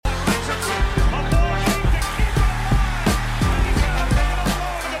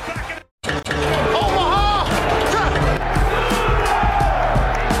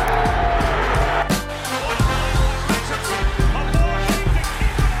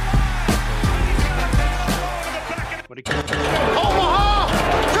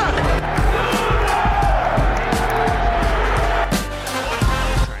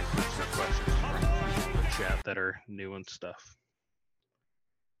stuff.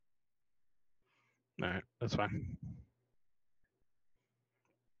 All right, that's fine.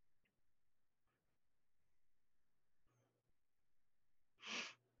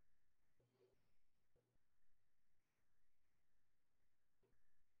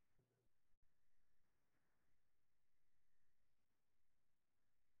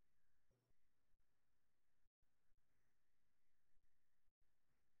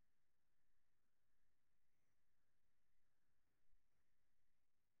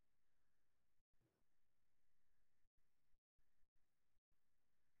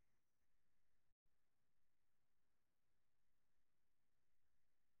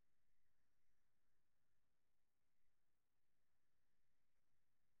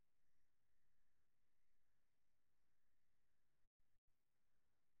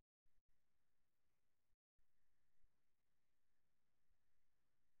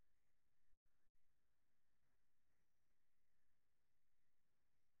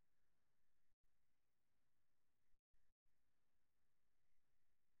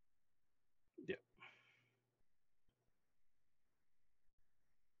 Yep.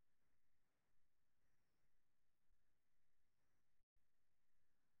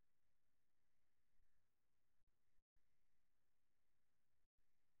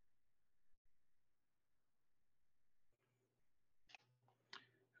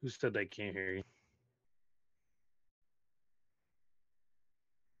 Who said they can't hear you?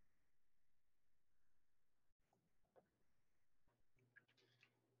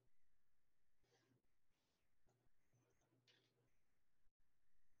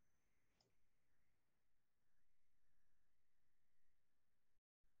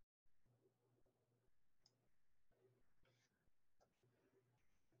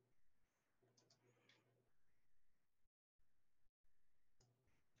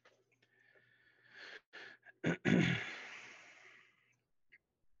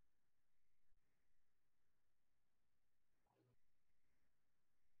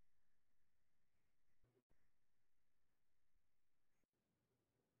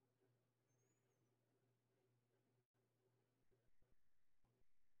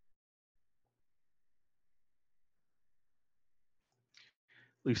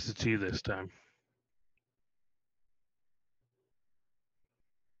 At least it's you this time.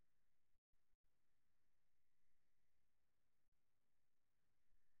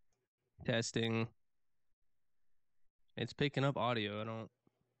 Testing. It's picking up audio. I don't.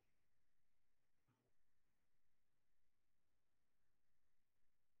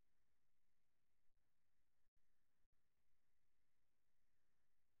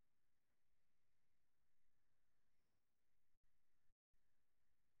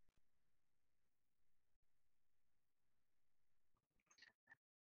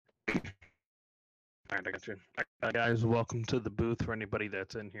 All right, I got you. Guys, welcome to the booth for anybody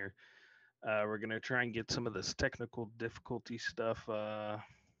that's in here. We're going to try and get some of this technical difficulty stuff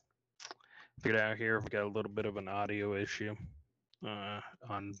figured out here. We've got a little bit of an audio issue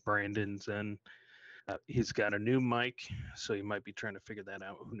on Brandon's end. He's got a new mic, so he might be trying to figure that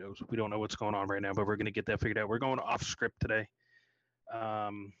out. Who knows? We don't know what's going on right now, but we're going to get that figured out. We're going off script today.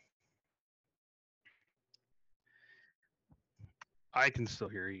 I can still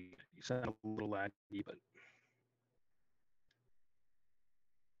hear you. You sound a little laggy, but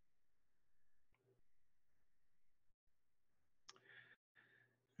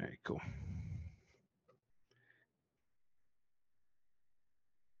all right, cool.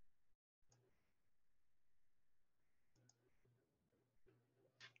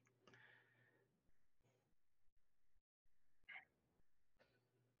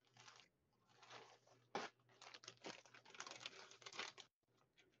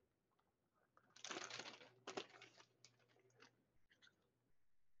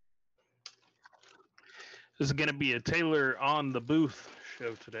 This is going to be a Taylor on the booth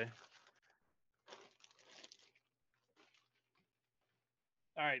show today.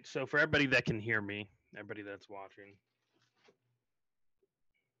 All right, so for everybody that can hear me, everybody that's watching,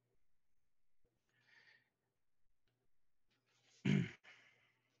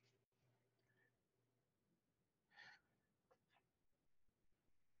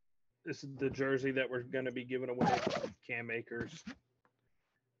 this is the jersey that we're going to be giving away. Cam Akers,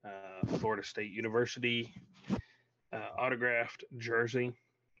 Florida State University autographed jersey.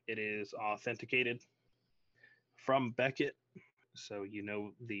 It is authenticated from Beckett, so you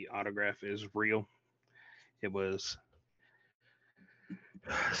know the autograph is real. It was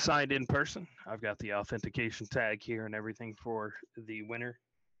signed in person. I've got the authentication tag here and everything for the winner.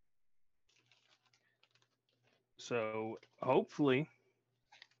 So hopefully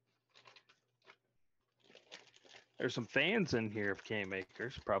There's some fans in here of Cam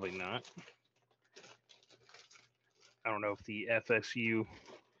Akers. Probably not. I don't know if the FSU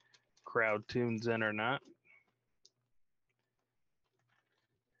crowd tunes in or not.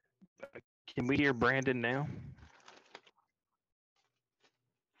 Can we hear Brandon now?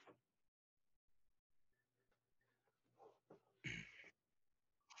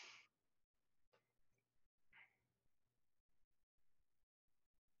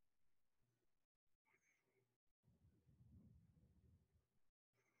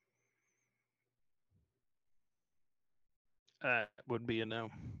 Would be a no.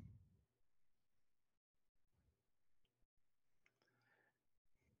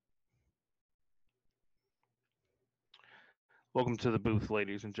 Welcome to the booth,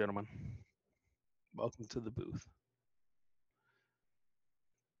 ladies and gentlemen. Welcome to the booth.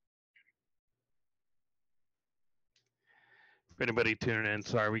 For anybody tuning in,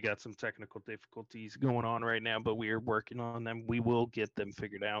 sorry, we got some technical difficulties going on right now, but we are working on them. We will get them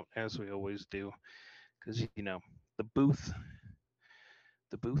figured out as we always do, because the booth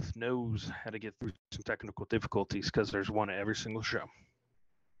knows how to get through some technical difficulties because there's one at every single show.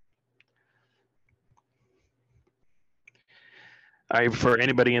 For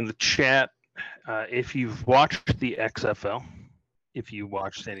anybody in the chat, if you've watched the XFL, if you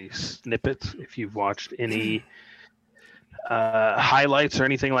watched any snippets, if you've watched any highlights or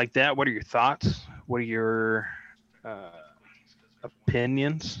anything like that, what are your thoughts? What are your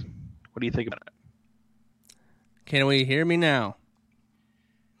opinions? What do you think about it? Can we hear me now?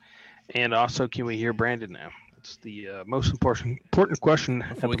 And also, can we hear Brandon now? That's the most important question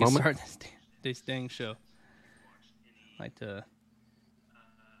Before at the we can moment. start this dang show. I'd like to.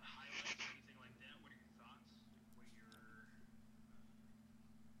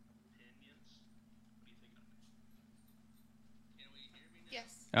 Yes.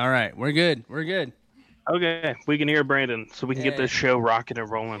 All right, we're good. We're good. Okay, we can hear Brandon, so we can get this show rocking and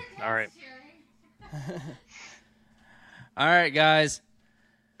rolling. All right. All right, guys.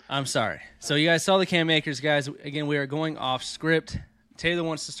 I'm sorry. So you guys saw the Cam Akers, guys. Again, we are going off script. Taylor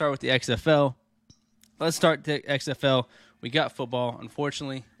wants to start with the XFL. Let's start the XFL. We got football,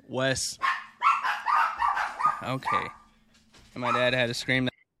 unfortunately. Wes. Okay. And my dad had to scream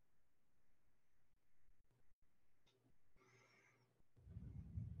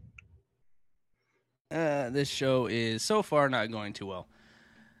that. This show is so far not going too well.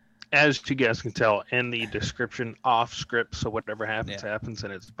 As you guys can tell in the description, off script. So whatever happens, happens,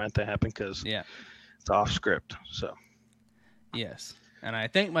 and it's meant to happen because it's off script. So yes, and I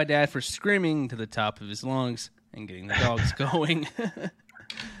thank my dad for screaming to the top of his lungs and getting the dogs going.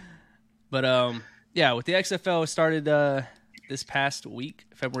 But with the XFL, it started this past week,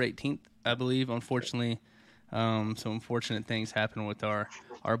 February 18th, I believe. Unfortunately, some unfortunate things happened with our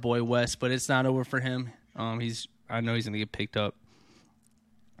boy Wes, but it's not over for him. I know he's gonna get picked up.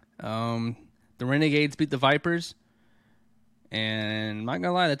 The Renegades beat the Vipers, and I'm not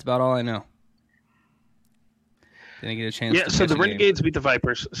gonna lie, that's about all I know. Didn't get a chance. Yeah, so the Renegades beat the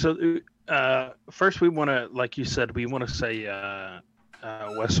Vipers. So first, we want to, like you said, we want to say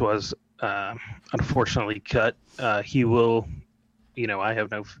Wes was unfortunately cut. He will, I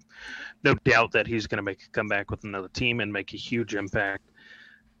have no doubt that he's going to make a comeback with another team and make a huge impact.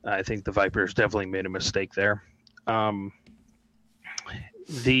 I think the Vipers definitely made a mistake there.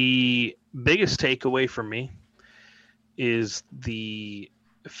 The biggest takeaway for me is the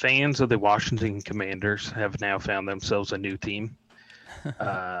fans of the Washington Commanders have now found themselves a new team.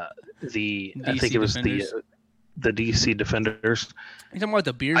 I think it was the DC Defenders. You talking about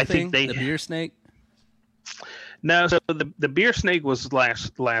the beer thing? The beer snake? No, so the beer snake was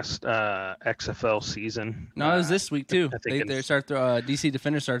last XFL season. No, it was this week too. DC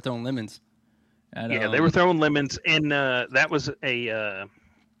Defenders started throwing lemons. They were throwing lemons, and that was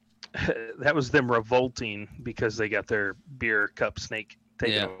them revolting because they got their beer cup snake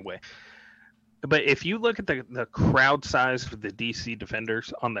taken away. But if you look at the crowd size for the DC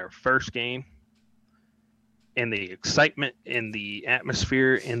Defenders on their first game, and the excitement and the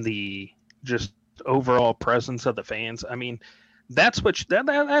atmosphere and the just overall presence of the fans, I mean, that's what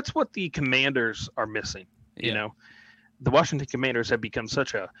the Commanders are missing. The Washington Commanders have become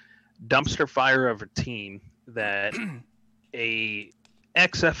such a dumpster fire of a team that a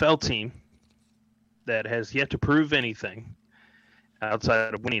XFL team that has yet to prove anything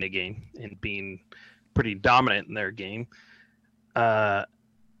outside of winning a game and being pretty dominant in their game has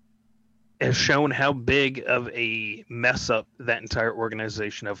shown how big of a mess up that entire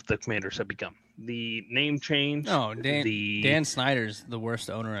organization of the Commanders have become. The name change. No, Dan Snyder's the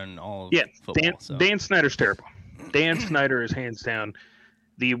worst owner in all of football. Dan Snyder's terrible. Dan Snyder is hands down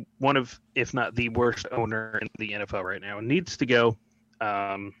one of, if not the worst owner in the NFL right now, and needs to go.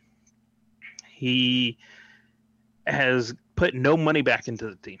 He has put no money back into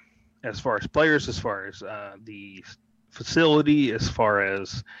the team, as far as players, as far as the facility, as far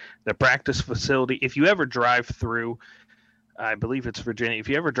as the practice facility. If you ever drive through, I believe it's Virginia. If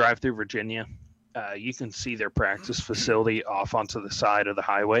you ever drive through Virginia, you can see their practice facility off onto the side of the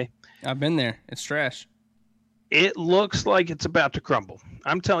highway. I've been there. It's trash. It looks like it's about to crumble.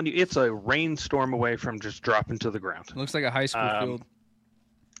 I'm telling you, it's a rainstorm away from just dropping to the ground. It looks like a high school field.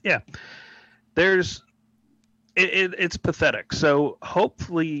 Yeah. It's pathetic. So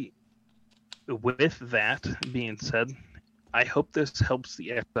hopefully, with that being said, I hope this helps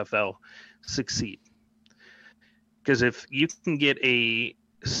the XFL succeed. Because if you can get a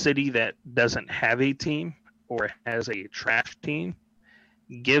city that doesn't have a team or has a trash team,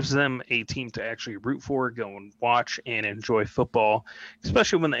 gives them a team to actually root for, go and watch and enjoy football,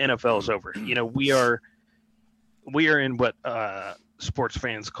 especially when the NFL is over. You know, we are in what sports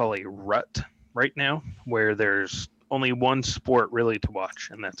fans call a rut right now, where there's only one sport really to watch,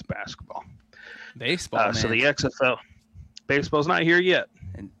 and that's basketball. Baseball, man. So the XFL, baseball's not here yet.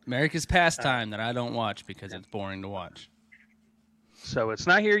 And America's pastime that I don't watch because it's boring to watch. So it's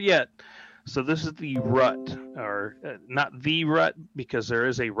not here yet. So this is the rut, or not the rut, because there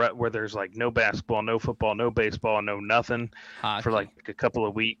is a rut where there's like no basketball, no football, no baseball, no nothing Hockey. for like a couple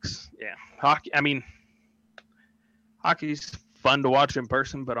of weeks. Yeah, hockey. I mean, hockey's fun to watch in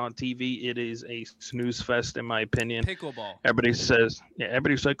person, but on TV it is a snooze fest, in my opinion. Pickleball.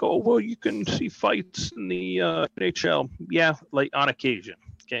 Everybody's like, oh well, you can see fights in the NHL. Yeah, like on occasion.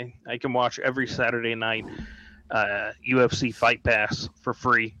 Okay, I can watch every Saturday night UFC Fight Pass for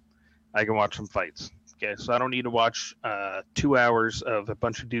free. I can watch some fights. Okay, so I don't need to watch 2 hours of a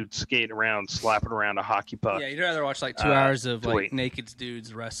bunch of dudes skating around, slapping around a hockey puck. Yeah, you'd rather watch like 2 hours of like naked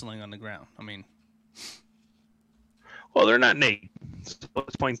dudes wrestling on the ground. I mean, well, they're not naked. So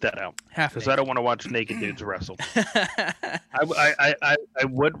let's point that out. Because I don't want to watch naked dudes wrestle. I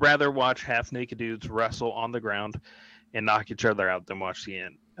would rather watch half naked dudes wrestle on the ground and knock each other out than watch the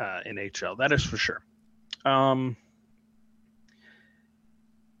NHL. That is for sure.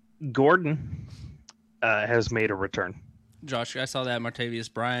 Gordon has made a return. Josh, I saw that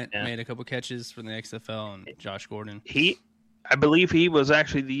Martavius Bryant made a couple catches for the XFL, and Josh Gordon. I believe he was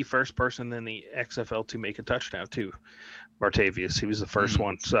actually the first person in the XFL to make a touchdown too. Martavius, he was the first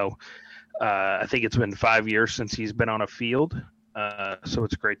one. So I think it's been 5 years since he's been on a field. So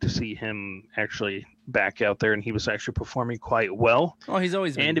it's great to see him actually back out there, and he was actually performing quite well. Oh, he's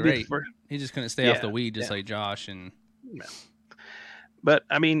always been great. He just couldn't stay off the weed, just like Josh. But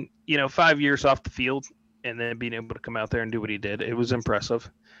I mean, 5 years off the field and then being able to come out there and do what he did, it was impressive.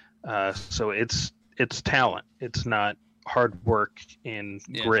 So it's talent. It's not hard work and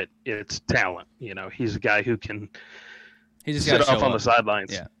grit. It's talent. He's a guy who can sit off on the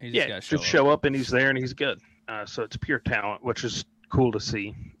sidelines. Yeah, just show up and he's there and he's good. So it's pure talent, which is cool to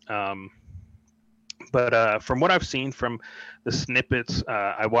see. But from what I've seen from the snippets,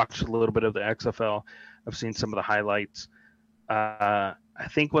 I watched a little bit of the XFL. I've seen some of the highlights. I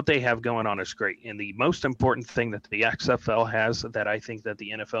think what they have going on is great. And the most important thing that the XFL has that I think that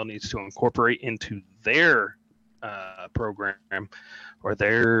the NFL needs to incorporate into their program, or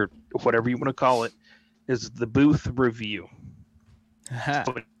their, whatever you want to call it, is the booth review.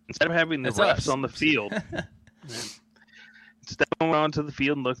 So instead of having the refs on the field, instead of going onto the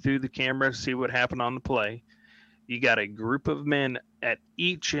field and look through the camera to see what happened on the play, you got a group of men at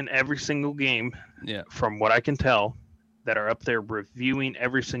each and every single game, from what I can tell, that are up there reviewing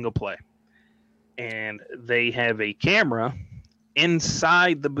every single play. And they have a camera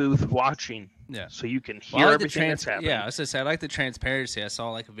inside the booth watching. Yeah. So you can hear everything that's happening. Yeah, I was going to say, I like the transparency. I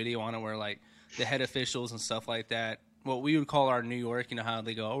saw like a video on it where like the head officials and stuff like that, what we would call our New York, how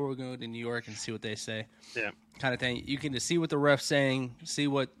they go, oh, we're going to New York and see what they say. Yeah. Kind of thing. You can just see what the ref's saying, see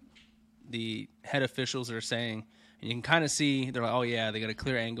what the head officials are saying, and you can kind of see, they're like, oh yeah, they got a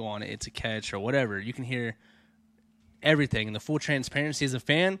clear angle on it, it's a catch or whatever. You can hear everything, and the full transparency as a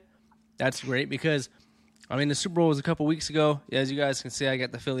fan, that's great, because the Super Bowl was a couple weeks ago. As you guys can see, I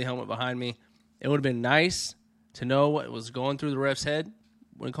got the Philly helmet behind me. It would have been nice to know what was going through the ref's head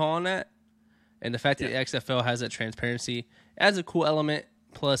when calling that, and the fact that the XFL has that transparency adds a cool element.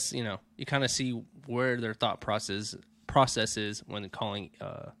 Plus, you kind of see where their thought process is when calling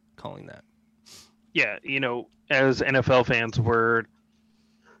that. Yeah, as NFL fans, we're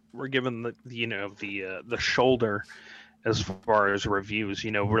given the shoulder as far as reviews.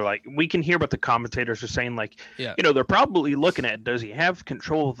 We're like, we can hear what the commentators are saying. Like, they're probably looking at, does he have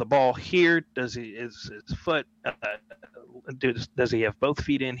control of the ball here? Is his foot does he have both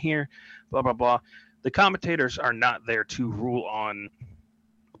feet in here? Blah, blah, blah. The commentators are not there to rule on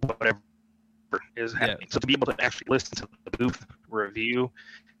whatever is happening. So to be able to actually listen to the booth review,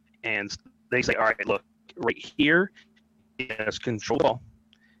 and they say, all right, look, right here, he has control.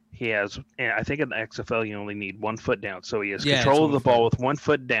 He has, and I think in the XFL you only need 1 foot down. So he has control of the ball with 1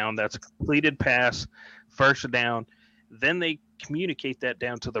 foot down. That's a completed pass, first down. Then they communicate that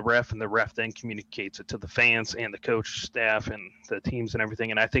down to the ref, and the ref then communicates it to the fans and the coach staff and the teams and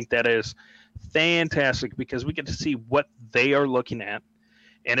everything. And I think that is fantastic because we get to see what they are looking at.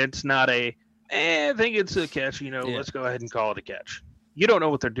 And it's not I think it's a catch, let's go ahead and call it a catch. You don't know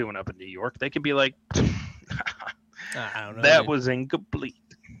what they're doing up in New York. They could be like, I don't know. That was incomplete.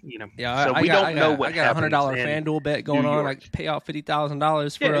 Yeah, so we don't know what happens. I got a $100 FanDuel bet going on. I pay out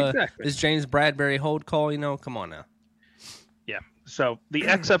 $50,000 for this James Bradbury hold call. Come on now. Yeah. So the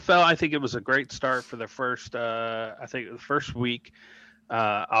XFL, I think it was a great start for the first. I think the first week.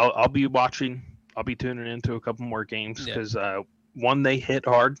 I'll be watching. I'll be tuning into a couple more games because one, they hit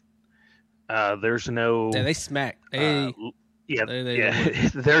hard. There's no. Yeah, they smack.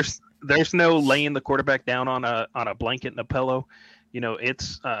 There's no laying the quarterback down on a blanket and a pillow.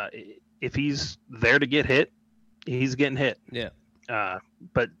 It's if he's there to get hit, he's getting hit. Yeah.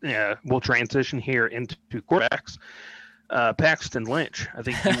 But we'll transition here into quarterbacks. Paxton Lynch, I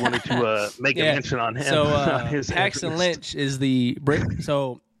think you wanted to make a mention on him. So Paxton Lynch is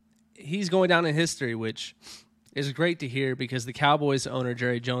so he's going down in history, which is great to hear because the Cowboys owner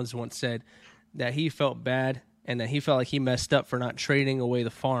Jerry Jones once said that he felt bad and that he felt like he messed up for not trading away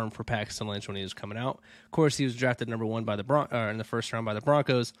the farm for Paxton Lynch when he was coming out. Of course, he was drafted number 1 by in the first round by the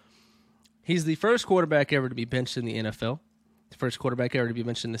Broncos. He's the first quarterback ever to be benched in the NFL, the first quarterback ever to be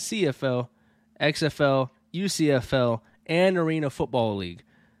benched in the CFL, XFL, UCFL, and Arena Football League.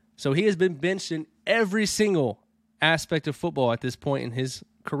 So he has been benched in every single aspect of football at this point in his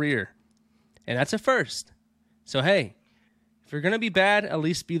career. And that's a first. So, hey, if you're going to be bad, at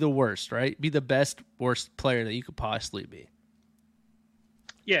least be the worst, right? Be the best, worst player that you could possibly be.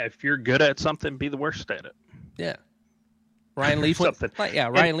 Yeah, if you're good at something, be the worst at it. Yeah. Ryan Leaf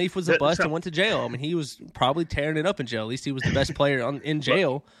Ryan Leaf was a bust and went to jail. I mean, he was probably tearing it up in jail. At least he was the best player in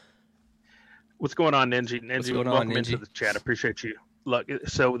jail. What's going on, Ninji? Welcome into the chat. Appreciate you. Look,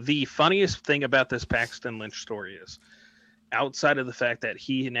 so the funniest thing about this Paxton Lynch story is, outside of the fact that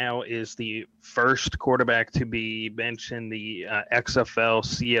he now is the first quarterback to be benched in the XFL,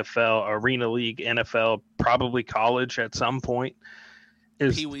 CFL, Arena League, NFL, probably college at some point,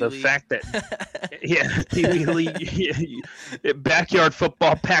 is Pee-wee the League. Fact that, Pee-wee League, backyard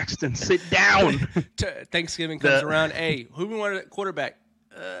football, Paxton, sit down. Thanksgiving comes around. Hey, who we wanted at quarterback?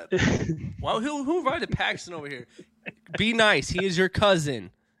 Who invited Paxton over here? Be nice. He is your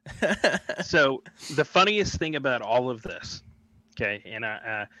cousin. So the funniest thing about all of this, okay, and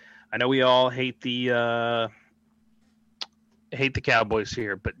I know we all hate the Cowboys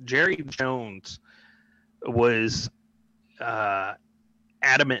here, but Jerry Jones was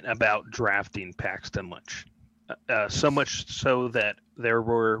adamant about drafting Paxton Lynch, so much so that there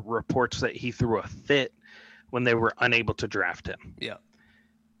were reports that he threw a fit when they were unable to draft him. Yeah.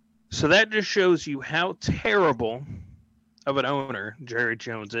 So that just shows you how terrible of an owner Jerry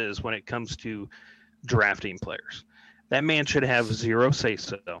Jones is when it comes to drafting players. That man should have zero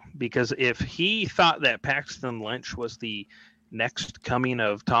say-so, because if he thought that Paxton Lynch was the next coming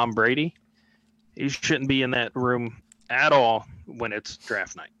of Tom Brady, he shouldn't be in that room at all when it's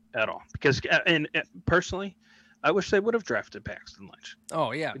draft night at all. Because, and personally, I wish they would have drafted Paxton Lynch.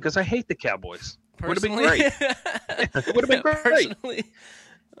 Oh, yeah. Because I hate the Cowboys. Would have been great. It would have been great. Personally.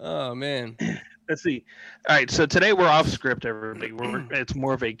 Oh, man. Let's see. All right, so today we're off script, everybody. It's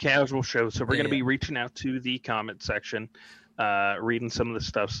more of a casual show, so we're going to be reaching out to the comment section, reading some of the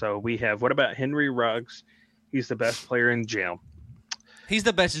stuff. So we have, what about Henry Ruggs? He's the best player in jail. He's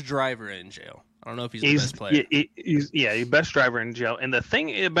the best driver in jail. I don't know if he's the best player. He's the best driver in jail. And the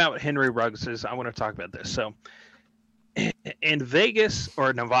thing about Henry Ruggs is, I want to talk about this. So in Vegas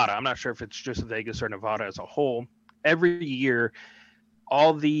or Nevada, I'm not sure if it's just Vegas or Nevada as a whole, every year –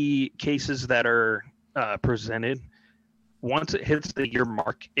 all the cases that are presented, once it hits the year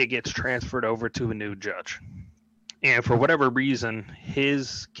mark, it gets transferred over to a new judge. And for whatever reason,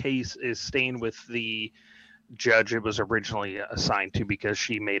 his case is staying with the judge it was originally assigned to because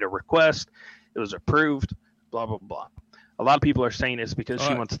she made a request. It was approved, blah, blah, blah. A lot of people are saying it's because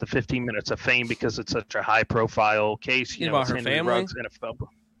she wants the 15 minutes of fame because it's such a high-profile case. You know, about her Henry family? Ruggs, NFL.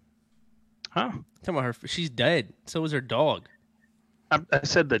 Huh? Talking about her. She's dead. So was her dog. I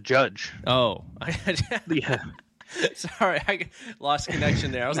said the judge. Oh. Yeah. Sorry, I lost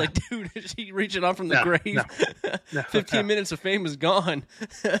connection there. I was like, dude, is he reaching up from the grave? No, 15 minutes of fame is gone.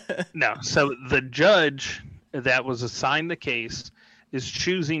 No. So the judge that was assigned the case is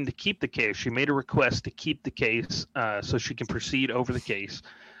choosing to keep the case. She made a request to keep the case so she can proceed over the case.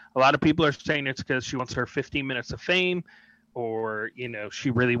 A lot of people are saying it's because she wants her 15 minutes of fame, or,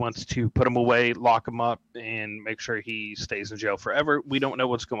 she really wants to put him away, lock him up, and make sure he stays in jail forever. We don't know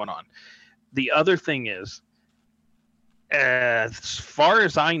what's going on. The other thing is, as far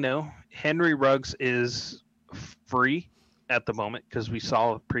as I know, Henry Ruggs is free at the moment, because we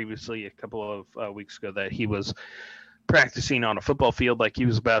saw previously a couple of weeks ago that he was practicing on a football field like he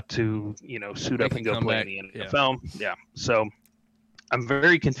was about to, suit up and go play in the NFL. Yeah. So I'm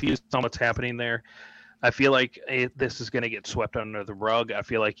very confused on what's happening there. I feel like this is going to get swept under the rug. I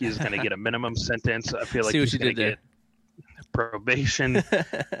feel like he's going to get a minimum sentence. I feel like he's going to get probation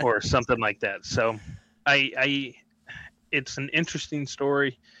or something like that. So it's an interesting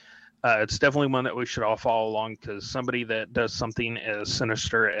story. It's definitely one that we should all follow along, because somebody that does something as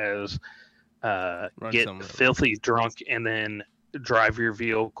sinister as get filthy drunk and then drive your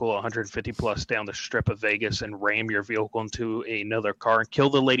vehicle 150 plus down the strip of Vegas and ram your vehicle into another car and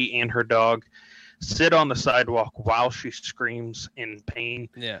kill the lady and her dog, sit on the sidewalk while she screams in pain.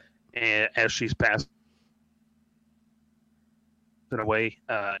 Yeah. And as she's passing away,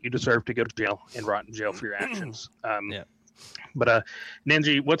 you deserve to go to jail and rot in jail for your actions. Yeah. But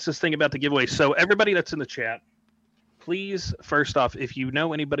Ninja, what's this thing about the giveaway? So everybody that's in the chat, please, first off, if you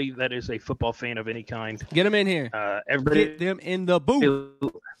know anybody that is a football fan of any kind, get them in here. Everybody, get them in the booth.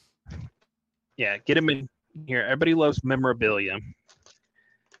 Yeah, get them in here. Everybody loves memorabilia.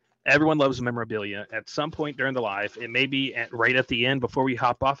 Everyone loves memorabilia. At some point during the live, it may be right at the end before we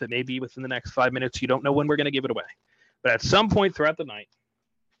hop off. It may be within the next 5 minutes. You don't know when we're going to give it away. But at some point throughout the night,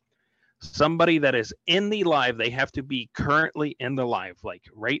 somebody that is in the live, they have to be currently in the live. Like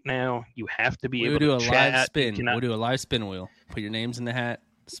right now, you have to be able to chat. Live spin. We'll do a live spin wheel. Put your names in the hat,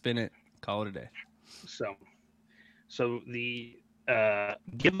 spin it, call it a day. So the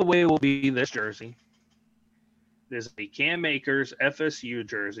giveaway will be this jersey. This is a Cam Akers FSU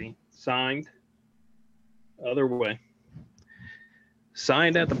jersey, signed other way.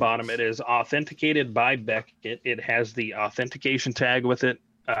 Signed at the bottom. It is authenticated by Beckett. It has the authentication tag with it.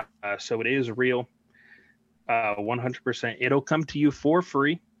 So it is real, 100%. It'll come to you for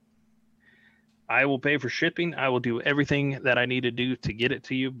free. I will pay for shipping. I will do everything that I need to do to get it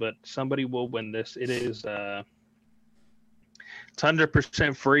to you, but somebody will win this. It is it's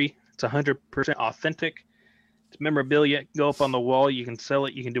 100% free. It's 100% authentic. It's memorabilia. Go up on the wall. You can sell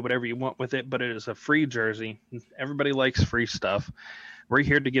it. You can do whatever you want with it, but it is a free jersey. Everybody likes free stuff. We're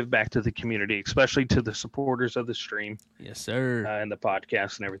here to give back to the community, especially to the supporters of the stream. Yes, sir. And the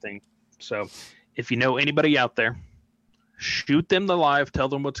podcast and everything. So if you know anybody out there, shoot them the live. Tell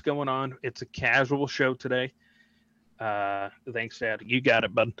them what's going on. It's a casual show today. Thanks, Dad. You got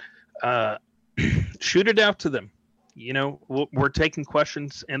it, bud. Shoot it out to them. We're taking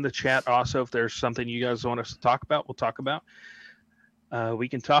questions in the chat also. If there's something you guys want us to talk about, we'll talk about. We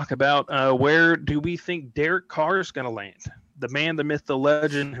can talk about where do we think Derek Carr is going to land? The man, the myth, the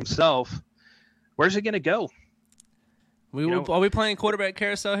legend himself. Where's he going to go? Are we playing quarterback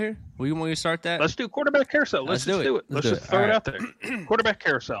carousel here? We want to start that? Let's do quarterback carousel. Let's do it. Let's just throw it out there. Quarterback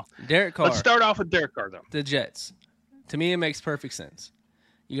carousel. Derek Carr. Let's start off with Derek Carr, though. The Jets. To me, it makes perfect sense.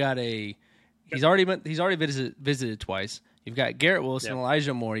 You got he's already visited twice. You've got Garrett Wilson,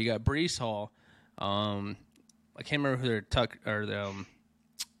 Elijah Moore. You got Breece Hall. I can't remember who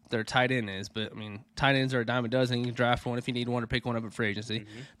their tight end is, but tight ends are a dime a dozen. You can draft one if you need one or pick one up at free agency.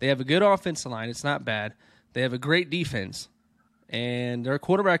 Mm-hmm. They have a good offensive line. It's not bad. They have a great defense, and they're a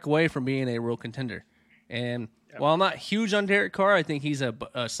quarterback away from being a real contender. And while I'm not huge on Derek Carr, I think he's a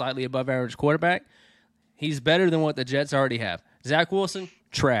slightly above average quarterback. He's better than what the Jets already have. Zach Wilson,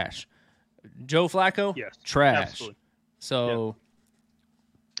 trash. Joe Flacco, trash. Absolutely. So,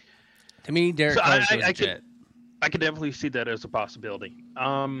 to me, Derek Carr is a Jet. I could definitely see that as a possibility.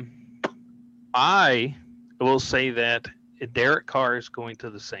 I will say that Derek Carr is going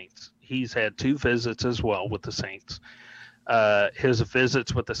to the Saints. He's had 2 visits as well with the Saints. His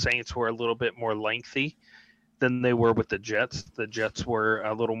visits with the Saints were a little bit more lengthy than they were with the Jets. The Jets were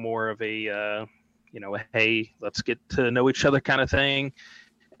a little more of a, hey, let's get to know each other kind of thing.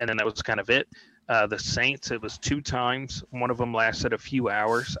 And then that was kind of it. The Saints, it was 2 times. One of them lasted a few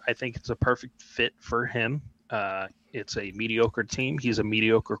hours. I think it's a perfect fit for him. It's a mediocre team. He's a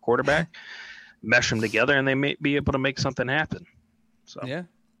mediocre quarterback. Mesh them together, and they may be able to make something happen. So yeah.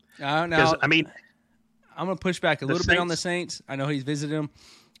 Now, I'm going to push back a little bit on the Saints. I know he's visited them,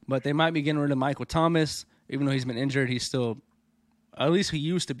 but they might be getting rid of Michael Thomas. Even though he's been injured, he's still, at least he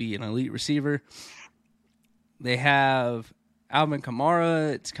used to be, an elite receiver. They have Alvin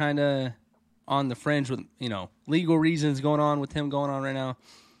Kamara. It's kind of on the fringe with, legal reasons going on right now.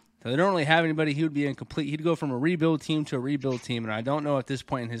 So they don't really have anybody. He would be incomplete. He'd go from a rebuild team to a rebuild team, and I don't know at this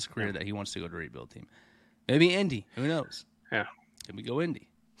point in his career that he wants to go to a rebuild team. Maybe Indy. Who knows? Yeah. Can we go Indy?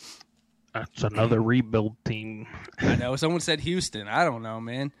 That's another rebuild team. I know. Someone said Houston. I don't know,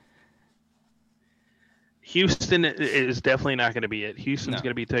 man. Houston is definitely not going to be it. Houston's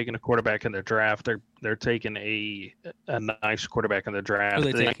going to be taking a quarterback in their draft. They're taking a nice quarterback in the draft. Who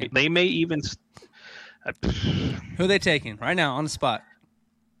are they taking? They may even. Who are they taking right now on the spot?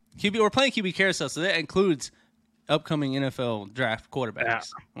 QB. We're playing QB carousel, so that includes upcoming NFL draft quarterbacks. Yeah.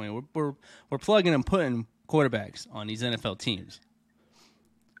 I mean, we're plugging and putting quarterbacks on these NFL teams.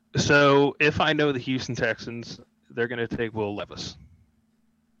 So if I know the Houston Texans, they're going to take Will Levis.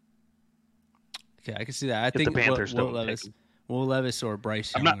 Okay, I can see that. I think the Panthers Will Levis or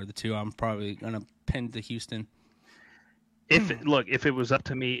Bryce Young are the two I'm probably going to pin to Houston. If it was up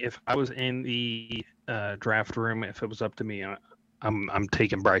to me, if I was in the draft room, if it was up to me, I'm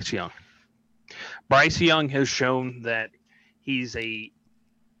taking Bryce Young. Bryce Young has shown that he's a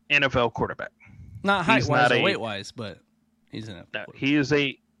NFL quarterback. Not height-wise or weight-wise, but he's an NFL quarterback. He is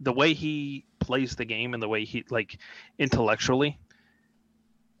the way he plays the game and the way he, intellectually,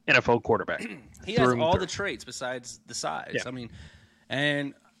 NFL quarterback. He has all the traits besides the size. Yeah. I mean,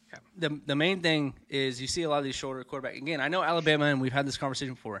 and the main thing is you see a lot of these shorter quarterbacks. Again, I know Alabama, and we've had this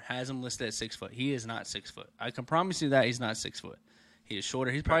conversation before, has him listed at 6 foot. He is not 6 foot. I can promise you that he's not 6 foot. He is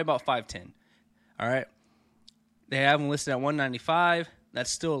shorter. He's probably about 5'10". All right? They have him listed at 195. That's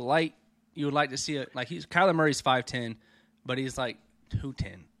still light. You would like to see it. Kyler Murray's 5'10", but he's like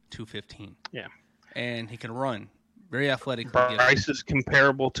 210, 215. Yeah. And he can run. Very athletic. Bryce is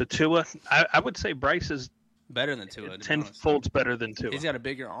comparable to Tua. I would say Bryce is better than Tua. 10 folds better than Tua. He's got a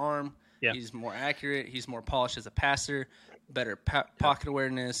bigger arm. Yeah. He's more accurate. He's more polished as a passer. Better pocket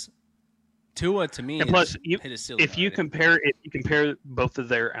awareness. Tua, to me, and plus, if you right compare both of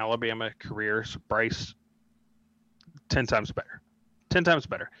their Alabama careers, Bryce 10 times better. 10 times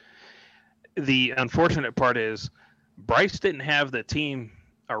better. The unfortunate part is Bryce didn't have the team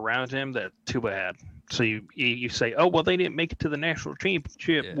around him that Tua had. So you say, oh, well, they didn't make it to the national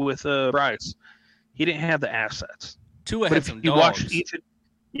championship with Bryce. He didn't have the assets. Tua had some dogs.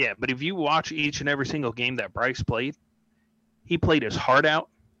 But if you watch each and every single game that Bryce played, he played his heart out,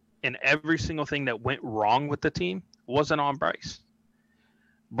 and every single thing that went wrong with the team wasn't on Bryce.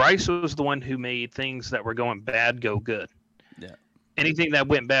 Bryce was the one who made things that were going bad go good. Yeah. Anything that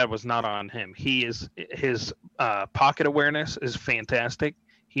went bad was not on him. His pocket awareness is fantastic.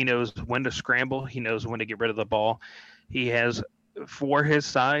 He knows when to scramble. He knows when to get rid of the ball. He has, for his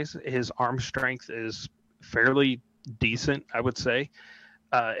size, his arm strength is fairly decent, I would say.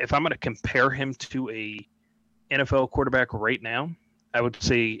 If I'm going to compare him to a NFL quarterback right now, I would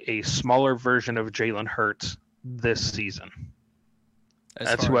say a smaller version of Jalen Hurts this season.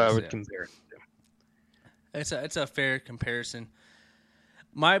 That's who I would compare it to. It's a fair comparison.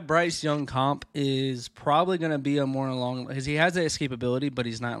 My Bryce Young comp is probably going to be a more along because he has that escapability, but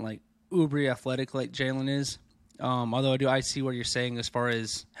he's not like uber athletic like Jalen is. Although I see what you're saying as far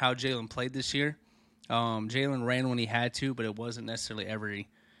as how Jalen played this year. Jalen ran when he had to, but it wasn't necessarily everything.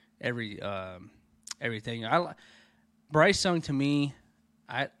 Bryce Young to me,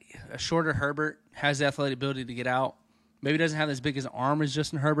 a shorter Herbert has the athletic ability to get out. Maybe doesn't have as big as an arm as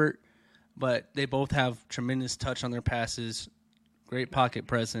Justin Herbert, but they both have tremendous touch on their passes. Great pocket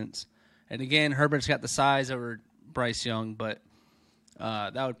presence. And again, Herbert's got the size over Bryce Young, but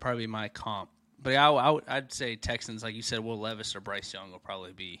that would probably be my comp. But I'd say Texans, like you said, Will Levis or Bryce Young will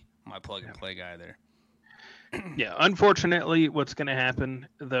probably be my plug-and-play guy there. Yeah, unfortunately, what's going to happen,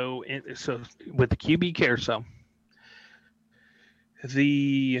 though, with the QB carousel,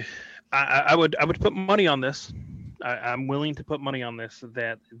 I would put money on this. I'm willing to put money on this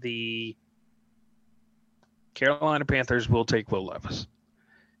that the Carolina Panthers will take Will Levis.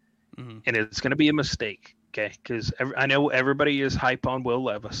 Mm-hmm. And it's going to be a mistake, okay? Because I know everybody is hype on Will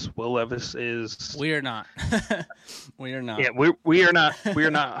Levis. Will Levis is... We are not. We are not. Yeah, we are not. We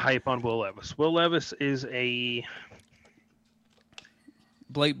are not hype on Will Levis. Will Levis is a...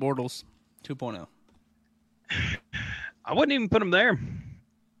 Blake Bortles 2.0. I wouldn't even put him there.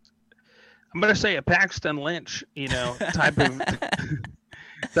 I'm going to say a Paxton Lynch, type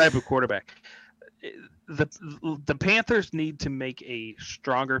of quarterback. The Panthers need to make a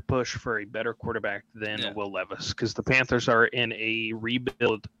stronger push for a better quarterback than Will Levis because the Panthers are in a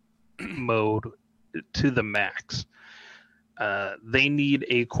rebuild mode to the max. They need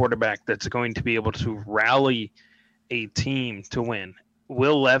a quarterback that's going to be able to rally a team to win.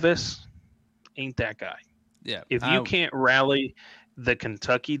 Will Levis ain't that guy. Yeah. If you can't rally the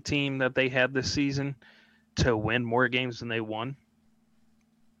Kentucky team that they had this season to win more games than they won,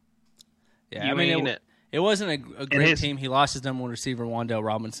 yeah, I mean, it wasn't a great team. He lost his number one receiver, Wan'Dale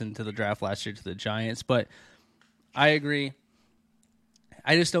Robinson, to the draft last year to the Giants. But I agree.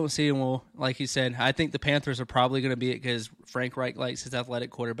 I just don't see him. Well, like you said, I think the Panthers are probably going to be it because Frank Reich likes his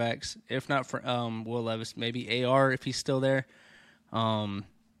athletic quarterbacks. If not for Will Levis, maybe AR if he's still there. Ryan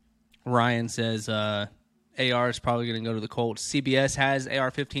says AR is probably going to go to the Colts. CBS has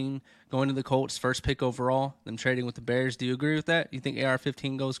AR15 going to the Colts, first pick overall. Them trading with the Bears. Do you agree with that? You think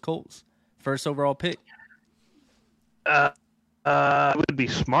AR15 goes Colts, first overall pick? It would be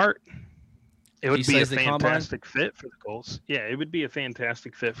smart. It would be a fantastic fit for the Colts. Yeah, it would be a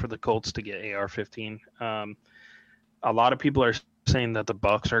fantastic fit for the Colts to get AR-15. A lot of people are saying that the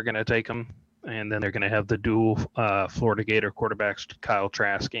Bucs are going to take him, and then they're going to have the dual Florida Gator quarterbacks, Kyle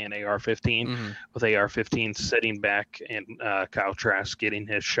Trask and AR-15, with AR-15 sitting back and Kyle Trask getting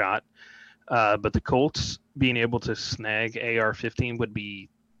his shot. But the Colts being able to snag AR-15 would be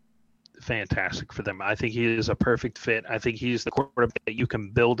fantastic for them. I think he is a perfect fit. I think he's the quarterback that you can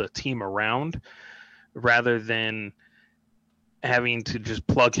build a team around rather than having to just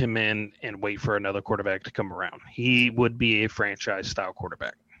plug him in and wait for another quarterback to come around. He would be a franchise-style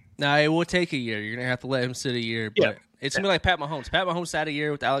quarterback. Now, it will take a year. You're going to have to let him sit a year. But it's going to be like Pat Mahomes. Pat Mahomes sat a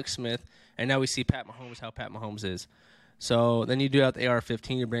year with Alex Smith, and now we see Pat Mahomes, how Pat Mahomes is. So then you do out the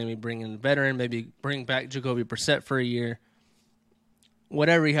AR-15. You bring in a veteran, maybe bring back Jacoby Brissett for a year.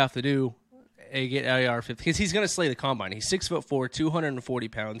 Whatever you have to do, get AR-15. Because he's going to slay the combine. He's 6'4", 240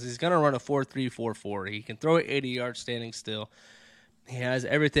 pounds. He's going to run a 4.3, 4.4. He can throw it 80 yards standing still. He has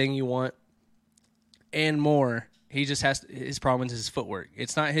everything you want and more. He just has his problem is his footwork.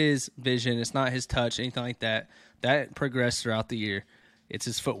 It's not his vision. It's not his touch, anything like that. That progressed throughout the year. It's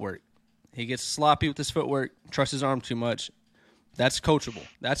his footwork. He gets sloppy with his footwork, trusts his arm too much. That's coachable.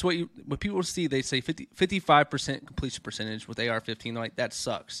 That's what people see. They say 55% completion percentage with AR-15. Like, that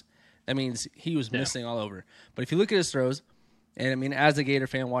sucks. That means he was missing all over. But if you look at his throws, and I mean, as a Gator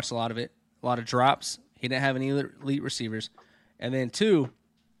fan, watched a lot of it, a lot of drops. He didn't have any elite receivers. And then, two,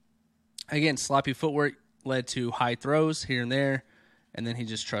 again, sloppy footwork led to high throws here and there, and then he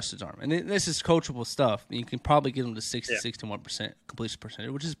just trusts his arm. And this is coachable stuff. You can probably get him to 61% completion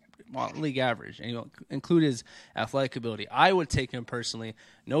percentage, which is league average, and include his athletic ability. I would take him personally,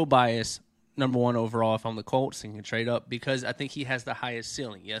 no bias, number one overall if I'm the Colts and can trade up because I think he has the highest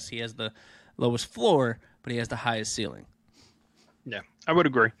ceiling. Yes, he has the lowest floor, but he has the highest ceiling. Yeah, I would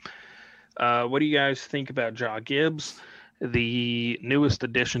agree. What do you guys think about Jaw Gibbs, the newest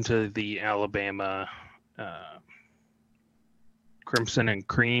addition to the Alabama Crimson and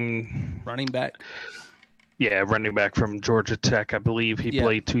Cream running back? Yeah, running back from Georgia Tech. I believe he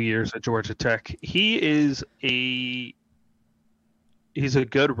played 2 years at Georgia Tech. He's a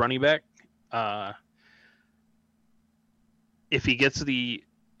good running back. If he gets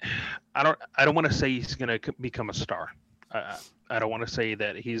I don't want to say he's going to become a star. I don't want to say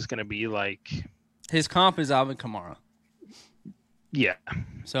that he's going to be like his comp is Alvin Kamara. Yeah.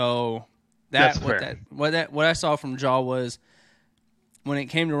 So what I saw from Jaw was when it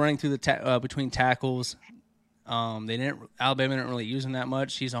came to running through the between tackles. Alabama didn't really use him that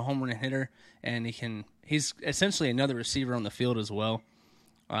much. He's a home run hitter, and he's essentially another receiver on the field as well.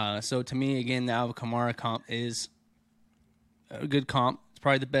 So to me, again, the Alvin Kamara comp is a good comp. It's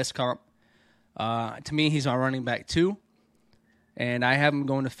probably the best comp. To me, he's our running back too, and I have him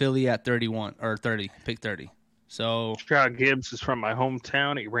going to Philly at 31 or 30, pick 30. So Jaw Gibbs is from my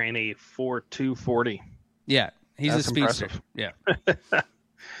hometown. He ran a 4.2 40. Yeah, he's a speedster. Impressive. Yeah.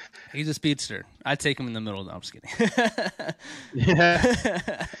 He's a speedster. I'd take him in the middle. No, I'm just kidding.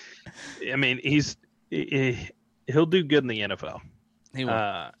 Yeah. I mean, he'll do good in the NFL. He will.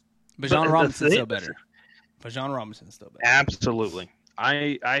 Bijan Robinson's still better. Bijan Robinson's still better. Absolutely.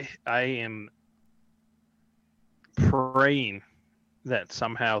 I am praying that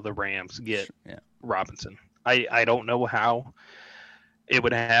somehow the Rams get Robinson. I don't know how it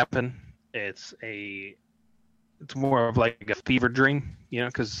would happen. It's more of like a fever dream,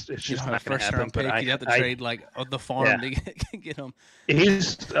 because it's just not going to happen. But you have to trade like the farm to get him.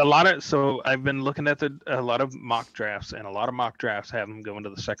 He's so I've been looking at a lot of mock drafts, and a lot of mock drafts have him going to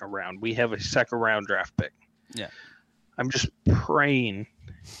the second round. We have a second round draft pick. Yeah, I'm just praying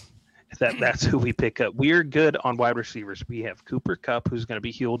that's who we pick up. We're good on wide receivers. We have Cooper Kupp, who's going to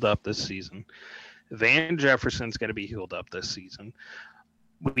be healed up this season. Van Jefferson's going to be healed up this season.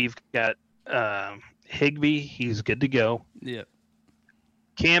 We've got Higbee, he's good to go. Yep.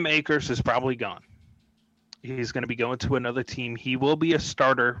 Cam Akers is probably gone. He's going to be going to another team. He will be a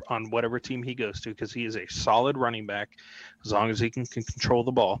starter on whatever team he goes to because he is a solid running back as long as he can control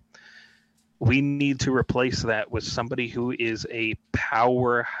the ball. We need to replace that with somebody who is a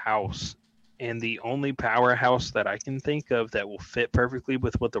powerhouse. And the only powerhouse that I can think of that will fit perfectly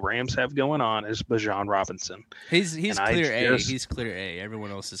with what the Rams have going on is Bijan Robinson. He's clear A. He's clear A. Everyone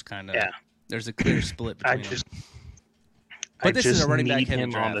else is kind of There's a clear split between them. But this is a running back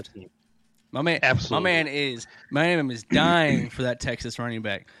heavy draft. On the team. My man is dying for that Texas running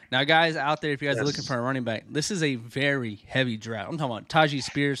back. Now, guys out there, if you guys are looking for a running back, this is a very heavy draft. I'm talking about Tajee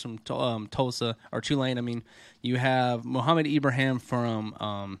Spears from Tulsa or Tulane. I mean, you have Muhammad Ibrahim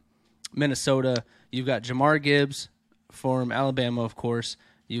from Minnesota. You've got Jamar Gibbs from Alabama, of course.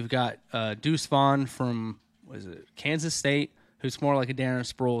 You've got Deuce Vaughn from Kansas State, who's more like a Darren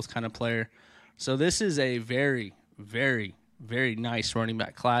Sproles kind of player. So this is a very, very, very nice running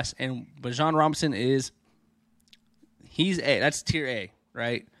back class. And Bijan Robinson he's A. That's tier A,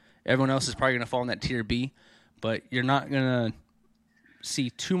 right? Everyone else is probably going to fall in that tier B, but you're not going to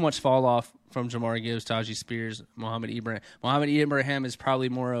see too much fall off from Jamar Gibbs, Tajee Spears, Muhammad Ibrahim. Muhammad Ibrahim is probably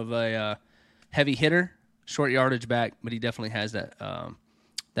more of a heavy hitter, short yardage back, but he definitely has that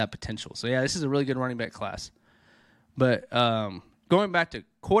potential. So, yeah, this is a really good running back class. But going back to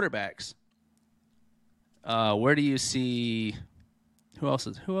quarterbacks, where do you see who else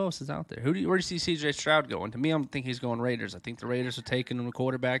is out there? Where do you see C.J. Stroud going? To me, I think he's going Raiders. I think the Raiders are taking him a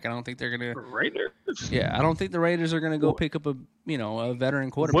quarterback. I don't think they're going to Raiders. Yeah, I don't think the Raiders are going to go pick up a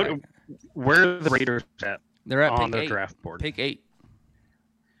veteran quarterback. Where are the Raiders at? They're at on pick the 8. draft board. Pick 8.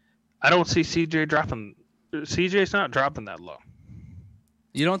 I don't see C.J. dropping. C.J.'s not dropping that low.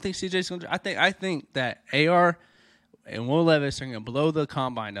 You don't think C.J.'s going to? I think that AR and Will Levis are going to blow the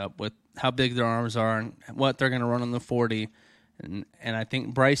combine up with how big their arms are and what they're going to run on the 40. And I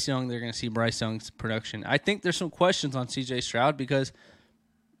think Bryce Young, they're going to see Bryce Young's production. I think there's some questions on C.J. Stroud because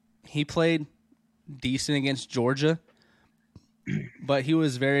he played decent against Georgia, but he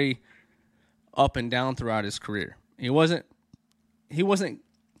was very up and down throughout his career. He wasn't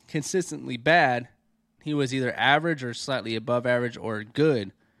consistently bad. He was either average or slightly above average or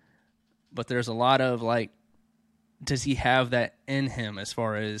good. But there's a lot of does he have that in him as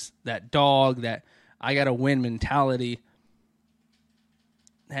far as that dog, that I got to win mentality?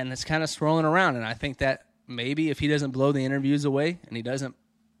 And it's kind of swirling around. And I think that maybe if he doesn't blow the interviews away and he doesn't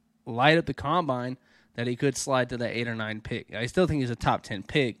light up the combine, that he could slide to that 8 or 9 pick. I still think he's a top 10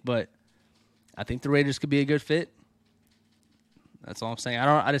 pick, but I think the Raiders could be a good fit. That's all I'm saying.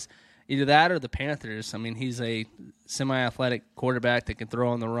 I just either that or the Panthers. I mean, he's a semi-athletic quarterback that can throw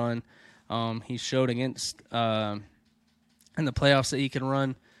on the run. He showed against in the playoffs that he can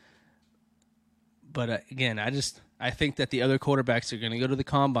run. But again, I think that the other quarterbacks are going to go to the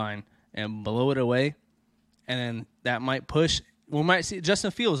combine and blow it away, and then that might push. We might see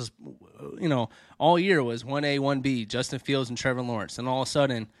Justin Fields, all year was 1A, 1B, Justin Fields and Trevor Lawrence, and all of a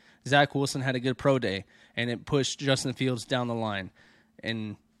sudden Zach Wilson had a good pro day, and it pushed Justin Fields down the line.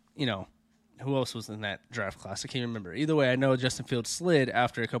 And who else was in that draft class? I can't remember. Either way, I know Justin Fields slid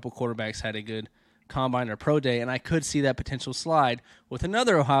after a couple quarterbacks had a good combine or pro day, and I could see that potential slide with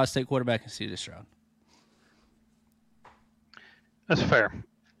another Ohio State quarterback in C.J. Stroud. That's fair.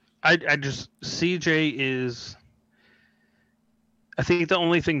 CJ is. I think the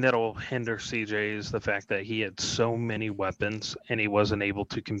only thing that'll hinder CJ is the fact that he had so many weapons and he wasn't able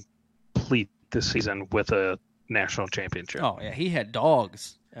to complete the season with a national championship. Oh yeah, he had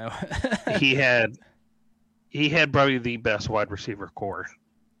dogs. he had probably the best wide receiver core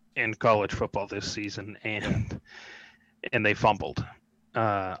in college football this season, and they fumbled,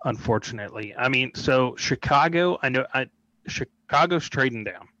 unfortunately. I mean, so Chicago, Chicago's trading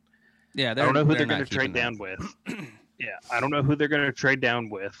down. Yeah, I don't know who they're going to trade down with. Yeah, I don't know who they're going to trade down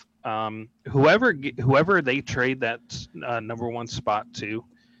with. Whoever they trade that number 1 spot to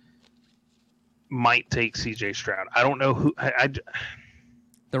might take C.J. Stroud. I don't know who.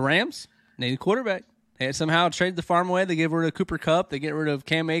 The Rams need a quarterback. They somehow trade the farm away. They get rid of Cooper Kupp. They get rid of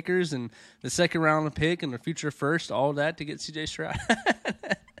Cam Akers and the second round pick and the future first. All that to get C.J. Stroud.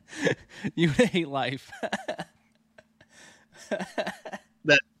 You hate life.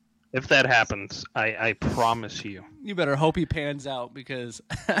 If that happens, I promise you. You better hope he pans out because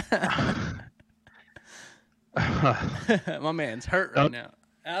my man's hurt right now.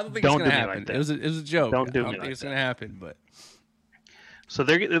 I don't think it's going to happen. Like it was a joke. Don't do I me don't think like it's going to happen. But so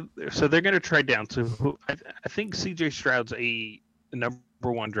they're going to trade down. So I think C.J. Stroud's a number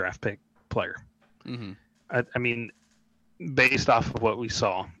 1 draft pick player. Mm-hmm. I mean, based off of what we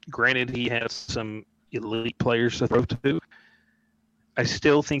saw. Granted, he has some elite players to throw to, I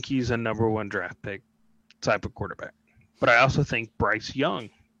still think he's a number one draft pick type of quarterback. But I also think Bryce Young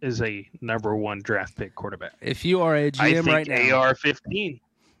is a number one draft pick quarterback. If you are a GM right now, AR15.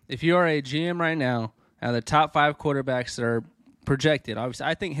 If you are a GM right now, out of the top 5 quarterbacks that are projected, obviously,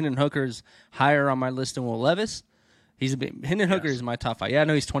 I think Hendon Hooker's higher on my list than Will Levis. Hendon Hooker is my top 5. Yeah, I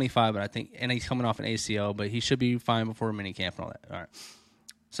know he's 25, but I think, and he's coming off an ACL, but he should be fine before minicamp and all that. All right.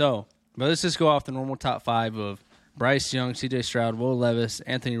 So, but let's just go off the normal top 5 of Bryce Young, C.J. Stroud, Will Levis,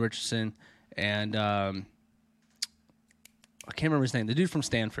 Anthony Richardson, and I can't remember his name. The dude from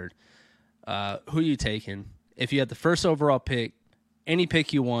Stanford. Who are you taking? If you had the first overall pick, any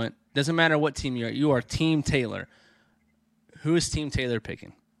pick you want, doesn't matter what team you are. You are Team Taylor. Who is Team Taylor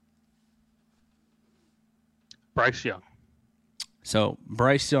picking? Bryce Young. So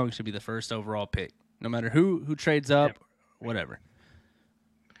Bryce Young should be the first overall pick, no matter who trades up, whatever.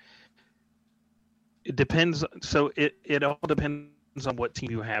 It depends. So it all depends on what team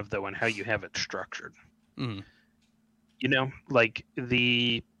you have, though, and how you have it structured. Mm-hmm. You know, like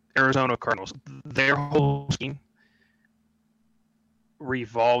the Arizona Cardinals, their whole scheme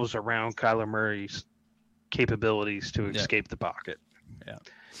revolves around Kyler Murray's capabilities to escape the pocket. Yeah,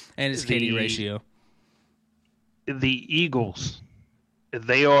 and his KD ratio. The Eagles,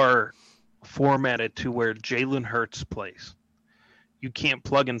 they are formatted to where Jalen Hurts plays. You can't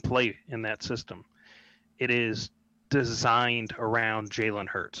plug and play in that system. It is designed around Jalen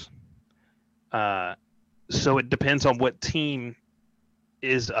Hurts. So it depends on what team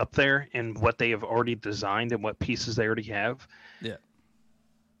is up there and what they have already designed and what pieces they already have. Yeah.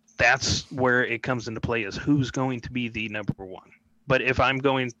 That's where it comes into play, is who's going to be the number one. But if I'm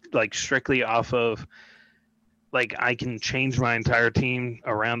going like strictly off of like I can change my entire team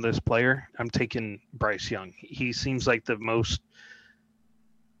around this player, I'm taking Bryce Young. He seems like the most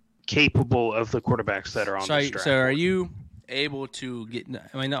capable of the quarterbacks that are on this draft. So are you able to get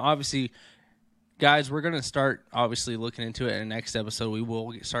 – I mean, obviously, guys, we're going to start obviously looking into it in the next episode. We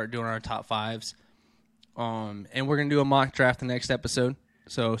will start doing our top 5s. And we're going to do a mock draft the next episode,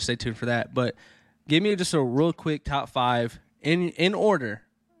 so stay tuned for that. But give me just a real quick top 5 in order.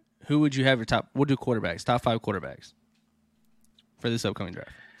 Who would you have your top? We'll do quarterbacks, top 5 quarterbacks for this upcoming draft.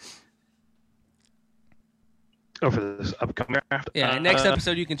 Oh, for this upcoming draft? Yeah, next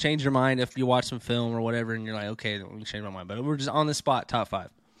episode you can change your mind if you watch some film or whatever and you're like, okay, let me change my mind. But we're just on the spot, top 5.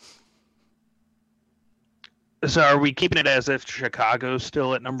 So are we keeping it as if Chicago's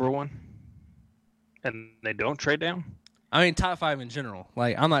still at number 1 and they don't trade down? I mean, top 5 in general.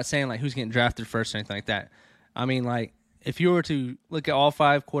 Like, I'm not saying like who's getting drafted first or anything like that. I mean, like, if you were to look at all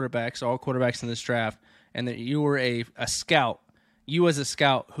 5 quarterbacks, all quarterbacks in this draft, and that you were a scout, you as a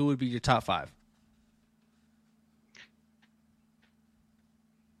scout, who would be your top 5?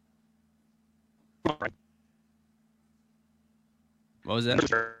 What was that?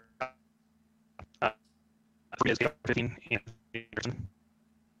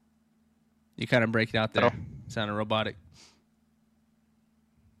 You kind of break it out there. Sounded robotic.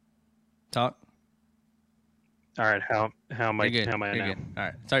 Talk. All right, how am I? You're good. How am I You're now? Good. All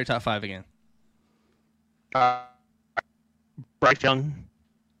right, start your top 5 again. Bryce Young,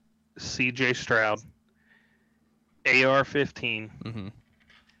 C.J. Stroud, AR15, Mm-hmm.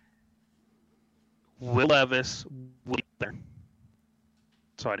 Will Levis, there.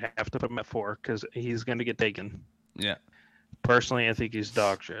 So I'd have to put him at 4 because he's going to get taken. Yeah. Personally, I think he's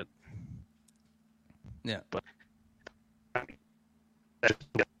dog shit. Yeah. But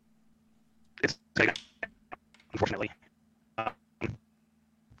it's taken, unfortunately.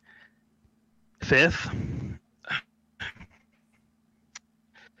 5th.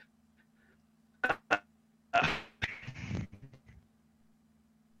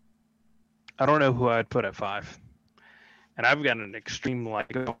 I don't know who I'd put at 5. And I've got an extreme lag.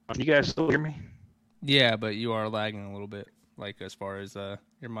 You guys still hear me? Yeah, but you are lagging a little bit, like as far as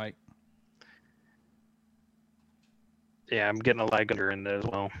your mic. Yeah, I'm getting a lag under in there as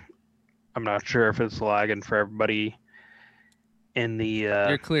well. I'm not sure if it's lagging for everybody in the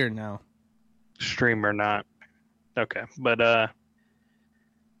You're clear now. Stream or not. Okay, but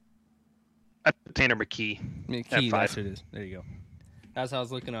Tanner McKee. McKee, that's who it is. There you go. That's how I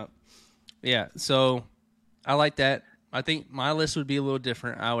was looking up. Yeah, so I like that. I think my list would be a little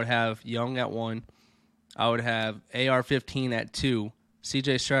different. I would have Young at 1. I would have AR15 at 2,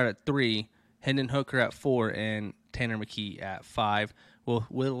 CJ Stroud at 3, Hendon Hooker at 4, and Tanner McKee at 5. Will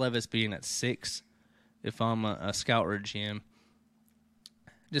Levis being at 6 if I'm a scout or a GM.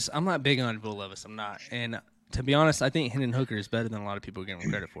 I'm not big on Will Levis. I'm not. And to be honest, I think Hendon Hooker is better than a lot of people are giving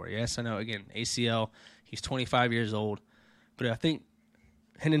him credit for. Yes, I know, again, ACL, he's 25 years old. But I think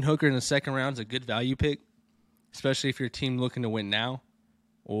Hendon Hooker in the second round is a good value pick, especially if your team looking to win now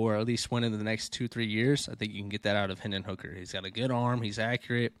or at least win in the next 2-3 years. I think you can get that out of Hendon Hooker. He's got a good arm. He's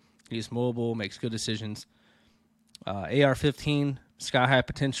accurate. He's mobile, makes good decisions. AR15, sky-high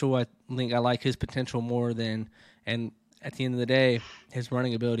potential. I think I like his potential more than, and at the end of the day, his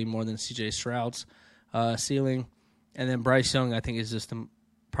running ability more than C.J. Stroud's ceiling. And then Bryce Young, I think, is just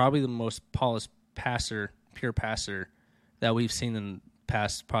probably the most polished passer, pure passer that we've seen in the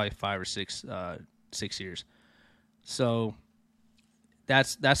past probably 5 or 6 years. So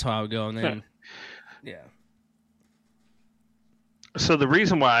that's how I would go. And then, yeah. So the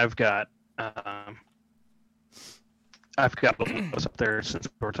reason why I've got Levis up there, since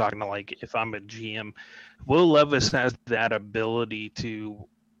we're talking to, like, if I'm a GM, Will Levis has that ability to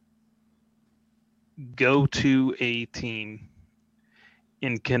go to a team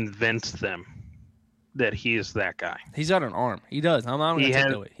and convince them that he is that guy. He's got an arm. He does. I'm not going to take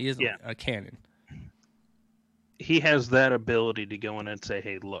it away. He is a cannon. He has that ability to go in and say,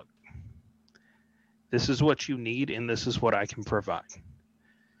 hey, look, this is what you need, and this is what I can provide.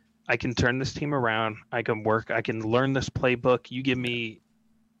 I can turn this team around. I can work. I can learn this playbook. You give me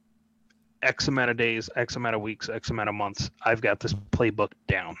X amount of days, X amount of weeks, X amount of months. I've got this playbook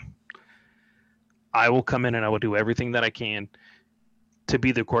down. I will come in and I will do everything that I can to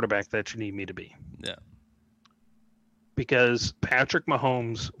be the quarterback that you need me to be. Yeah. Because Patrick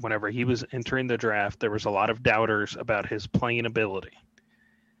Mahomes, whenever he was entering the draft, there was a lot of doubters about his playing ability.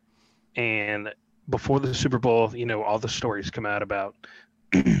 And before the Super Bowl, all the stories come out about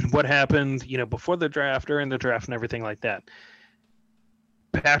what happened, before the draft, during the draft, and everything like that.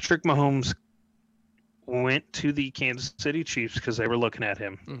 Patrick Mahomes went to the Kansas City Chiefs because they were looking at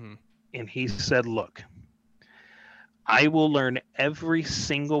him. Mm-hmm. And he said, look, I will learn every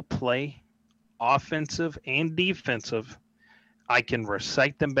single play, offensive and defensive. I can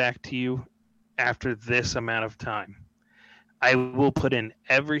recite them back to you after this amount of time. I will put in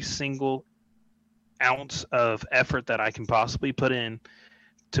every single ounce of effort that I can possibly put in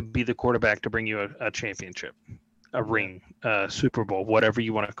to be the quarterback to bring you a championship, a ring, a Super Bowl, whatever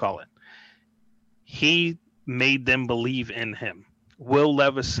you want to call it. He made them believe in him. Will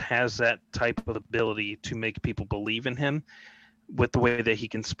Levis has that type of ability to make people believe in him with the way that he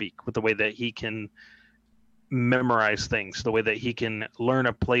can speak, with the way that he can memorize things, the way that he can learn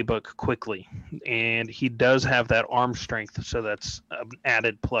a playbook quickly. And he does have that arm strength, so that's an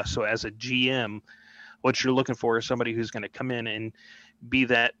added plus. So as a GM, what you're looking for is somebody who's going to come in and be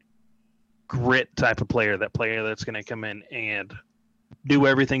that grit type of player, that player that's going to come in and do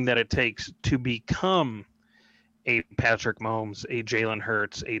everything that it takes to become a Patrick Mahomes, a Jalen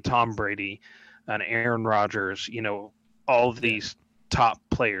Hurts, a Tom Brady, an Aaron Rodgers, all of these top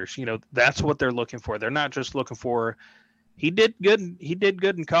players. That's what they're looking for. They're not just looking for, he did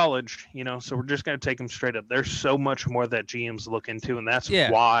good in college, so we're just going to take him straight up. There's so much more that GMs look into, and that's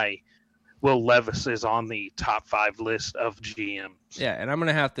why Will Levis is on the top 5 list of GMs. Yeah, and I'm going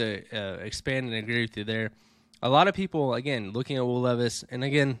to have to expand and agree with you there. A lot of people, again, looking at Will Levis, and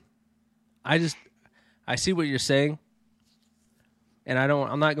again, I see what you're saying, and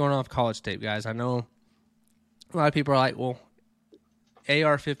I'm not going off college tape, guys. I know a lot of people are like, well,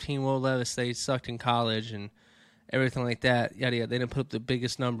 AR15 Will Levis, they sucked in college and everything like that. Yada yada. They didn't put up the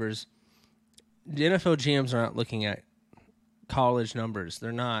biggest numbers. The NFL GMs are not looking at college numbers.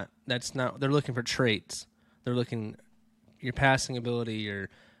 They're not. They're looking for traits. They're looking your passing ability, your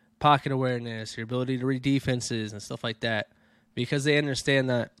pocket awareness, your ability to read defenses and stuff like that, because they understand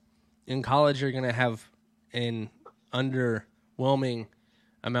that in college you're going to have an underwhelming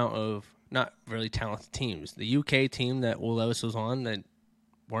amount of not really talented teams. The UK team that Will Levis was on that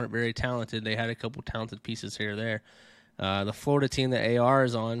weren't very talented. They had a couple talented pieces here or there. The Florida team that AR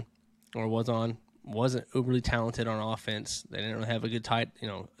is on or was on wasn't uberly talented on offense. They didn't really have a good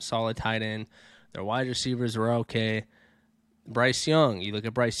solid tight end. Their wide receivers were okay. Bryce Young, you look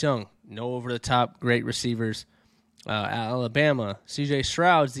at Bryce Young, no over-the-top great receivers. Alabama, C.J.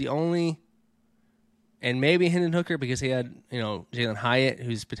 Stroud's the only, and maybe Hendon Hooker because he had, Jalen Hyatt,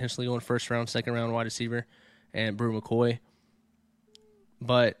 who's potentially going first round, second round wide receiver, and Brew McCoy.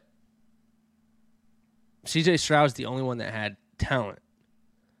 But C.J. Stroud's the only one that had talent.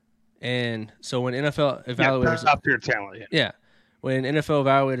 And so when NFL evaluators... top tier talent, yeah. When NFL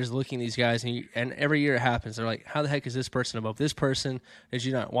evaluators looking at these guys, and every year it happens, they're like, how the heck is this person above this person? Did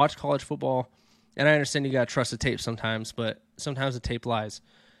you not watch college football? And I understand you got to trust the tape sometimes, but sometimes the tape lies.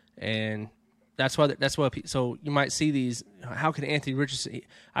 And that's why. So you might see these, how can Anthony Richardson...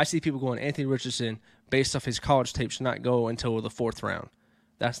 I see people going, Anthony Richardson, based off his college tape, should not go until the 4th round.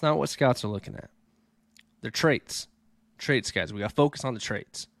 That's not what scouts are looking at. They're traits. traits guys. We got to focus on the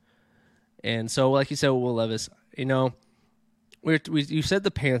traits. And so, like you said, with Will Levis, you know, you said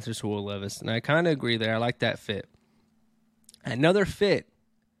the Panthers for Will Levis, and I kind of agree there. I like that fit. Another fit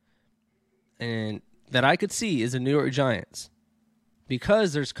and that I could see is the New York Giants,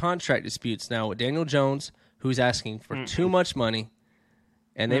 because there's contract disputes now with Daniel Jones, who's asking for too much money,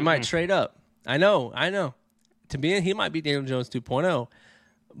 and they might trade up. I know. To me, he might be Daniel Jones 2.0,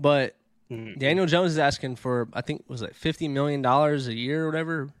 but Daniel Jones is asking for, I think, was it $50 million a year or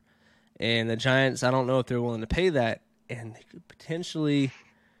whatever, and the Giants, I don't know if they're willing to pay that, and they could potentially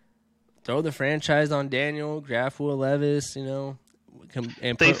throw the franchise on Daniel, draft Will Levis, you know.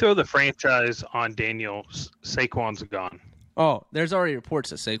 They throw the franchise on Daniel, Saquon's gone. Oh, there's already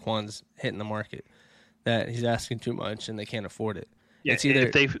reports that Saquon's hitting the market, that he's asking too much and they can't afford it. Yeah, it's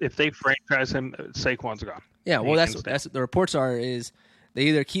either, if they franchise him, Saquon's gone. Yeah, well, that's the reports is they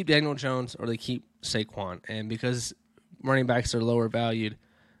either keep Daniel Jones or they keep Saquon, and because running backs are lower valued,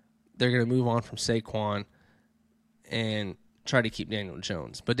 they're going to move on from Saquon and try to keep Daniel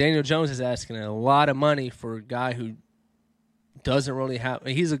Jones. But Daniel Jones is asking a lot of money for a guy who doesn't really have.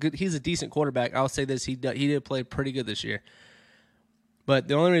 He's a decent quarterback. I'll say this: he did play pretty good this year. But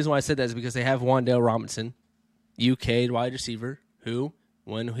the only reason why I said that is because they have Wan'Dale Robinson, UK wide receiver, who,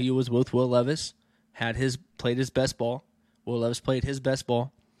 when he was with Will Levis, played his best ball. Will Levis played his best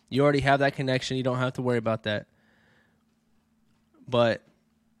ball. You already have that connection. You don't have to worry about that. But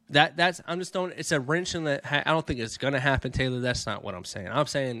I'm just throwing. It's a wrench in the. I don't think it's going to happen, Taylor. That's not what I'm saying. I'm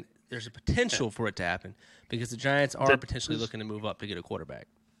saying there's a potential for it to happen because the Giants are potentially looking to move up to get a quarterback.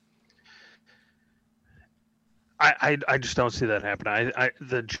 I just don't see that happening.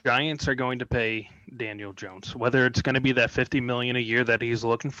 The Giants are going to pay Daniel Jones, whether it's going to be that $50 million a year that he's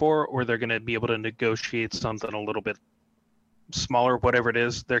looking for, or they're going to be able to negotiate something a little bit smaller, whatever it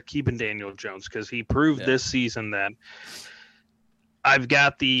is. They're keeping Daniel Jones because he proved this season that I've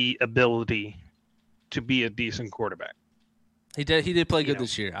got the ability to be a decent quarterback. He did play good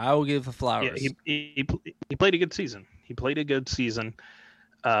this year. I will give the flowers. Yeah, he played a good season.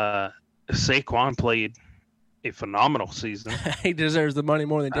 Saquon played a phenomenal season. He deserves the money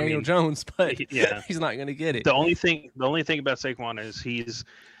more than Daniel Jones, but he's not going to get it. The only thing about Saquon is he's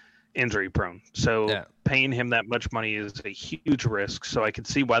injury prone. So paying him that much money is a huge risk. So I could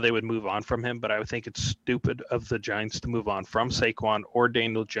see why they would move on from him, but I would think it's stupid of the Giants to move on from Saquon or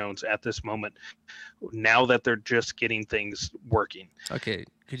Daniel Jones at this moment, now that they're just getting things working. Okay,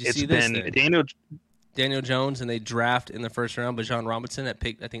 could you see this? Daniel Jones, and they draft in the first round Bijan Robinson at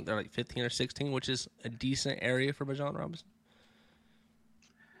pick. I think they're like 15 or 16, which is a decent area for Bijan Robinson.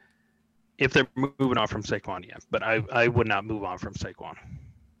 If they're moving on from Saquon, yeah, but I would not move on from Saquon.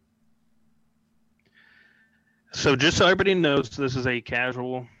 So just so everybody knows, this is a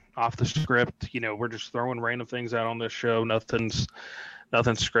casual, off the script. You know, we're just throwing random things out on this show. Nothing's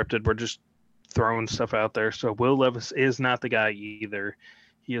scripted. We're just throwing stuff out there. So Will Levis is not the guy either.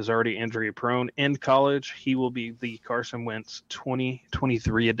 He is already injury prone in college. He will be the Carson Wentz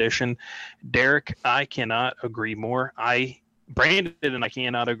 2023 edition. Derek, I cannot agree more. Brandon and I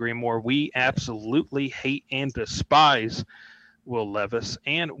cannot agree more. We absolutely hate and despise Will Levis.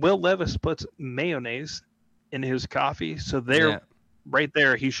 And Will Levis puts mayonnaise in his coffee. So right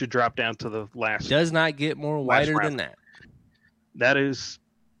there, he should drop down to the last. Does not get more whiter than that. That is,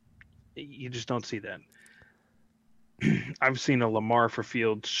 you just don't see that. I've seen a Lamar for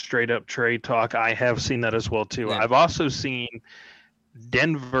Fields straight up trade talk. I have seen that as well too. Yeah. I've also seen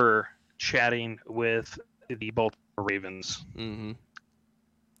Denver chatting with the Baltimore Ravens. Mm-hmm.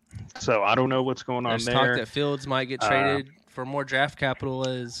 So I don't know what's going on there. There's talk that Fields might get traded for more draft capital.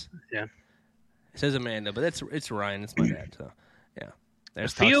 It says Amanda, but it's Ryan. It's my dad. So yeah,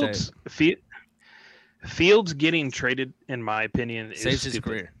 there's Fields getting traded, in my opinion, saves his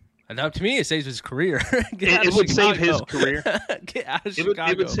career. Now, to me, it saves his career. It would save his career. Get out of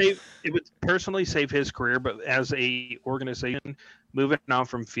Chicago. It would personally save his career, but as a organization, moving on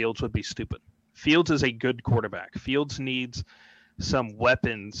from Fields would be stupid. Fields is a good quarterback. Fields needs some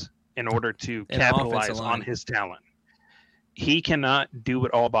weapons in order to capitalize on his talent. He cannot do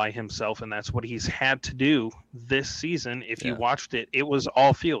it all by himself, and that's what he's had to do this season. If you watched it, it was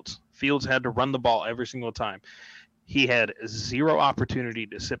all Fields. Fields had to run the ball every single time. He had zero opportunity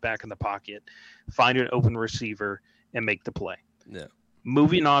to sit back in the pocket, find an open receiver, and make the play. Yeah.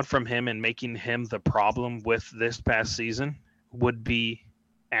 Moving on from him and making him the problem with this past season would be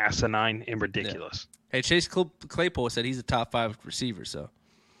asinine and ridiculous. Yeah. Hey, Chase Claypool said he's a top 5 receiver, so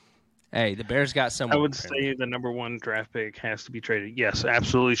hey, the Bears got someone. I would say the number 1 draft pick has to be traded. Yes,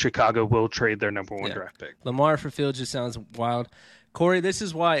 absolutely. Chicago will trade their number 1 draft pick. Lamar for Fields just sounds wild. Corey, this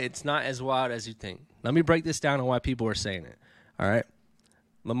is why it's not as wild as you think. Let me break this down on why people are saying it. All right.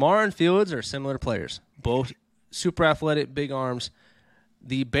 Lamar and Fields are similar players, both super athletic, big arms.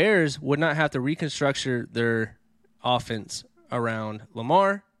 The Bears would not have to reconstruct their offense around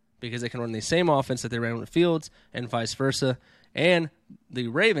Lamar because they can run the same offense that they ran with Fields and vice versa. And the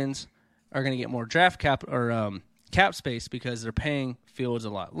Ravens are going to get more draft cap or cap space because they're paying Fields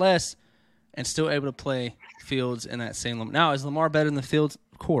a lot less and still able to play Fields in that same limit. Now, is Lamar better than Fields?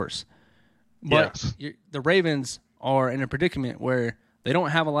 Of course. But yes. The Ravens are in a predicament where they don't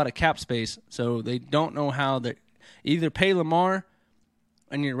have a lot of cap space, so they don't know how to either pay Lamar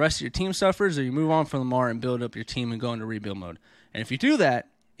and the rest of your team suffers, or you move on from Lamar and build up your team and go into rebuild mode. And if you do that,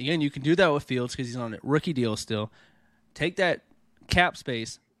 again, you can do that with Fields because he's on a rookie deal still. Take that cap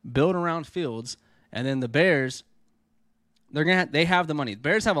space, build around Fields, and then the Bears, they have the money. The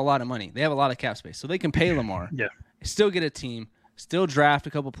Bears have a lot of money. They have a lot of cap space, so they can pay Lamar, still get a team, still draft a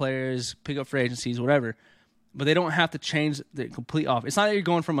couple players, pick up free agencies, whatever. But they don't have to change the complete off. It's not that you're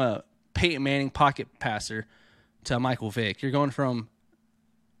going from a Peyton Manning pocket passer to a Michael Vick. You're going from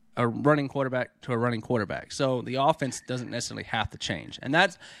a running quarterback to a running quarterback. So the offense doesn't necessarily have to change. And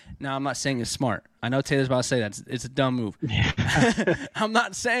now I'm not saying it's smart. I know Taylor's about to say that. It's a dumb move. I'm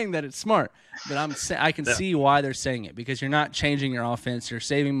not saying that it's smart, but I can see why they're saying it because you're not changing your offense. You're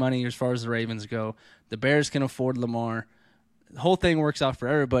saving money as far as the Ravens go. The Bears can afford Lamar. The whole thing works out for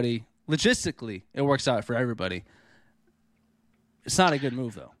everybody. Logistically, it works out for everybody. It's not a good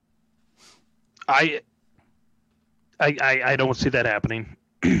move, though. I don't see that happening.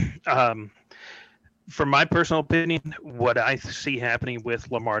 From my personal opinion, what I see happening with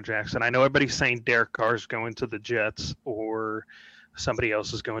Lamar Jackson, I know everybody's saying Derek Carr's going to the Jets or somebody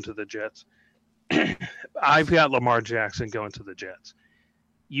else is going to the Jets. I've got Lamar Jackson going to the Jets.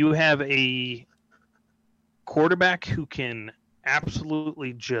 You have a quarterback who can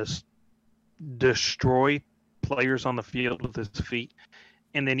absolutely just destroy players on the field with his feet.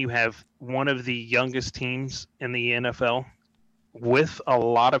 And then you have one of the youngest teams in the NFL with a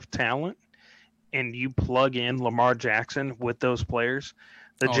lot of talent, and you plug in Lamar Jackson with those players.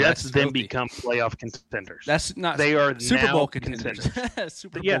 The Jets then become playoff contenders. That's not they are Super now Bowl contenders.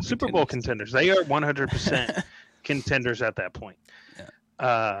 Super Bowl contenders. They are 100% contenders at that point.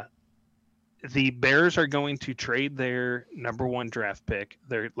 Yeah. The Bears are going to trade their number one draft pick.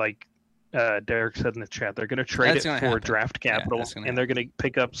 They're like Derek said in the chat, they're going to trade it for draft capital, and they're going to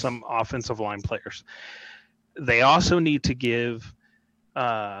pick up some offensive line players. They also need to give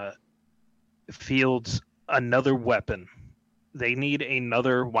Fields another weapon. They need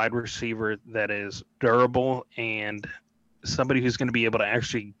another wide receiver that is durable and somebody who's going to be able to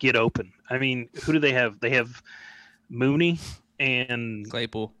actually get open. I mean, who do they have? They have Mooney and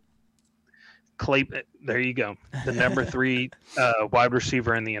Claypool. There you go. The number 3 wide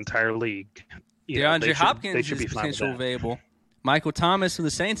receiver in the entire league. DeAndre Hopkins is potentially available. Michael Thomas from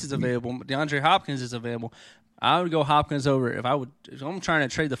the Saints is available. DeAndre Hopkins is available. I would go Hopkins over if I'm trying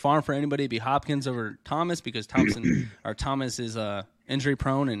to trade the farm for anybody. It'd be Hopkins over Thomas because Thomas is injury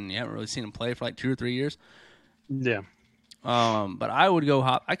prone and you haven't really seen him play for like 2 or 3 years. Yeah. But I would go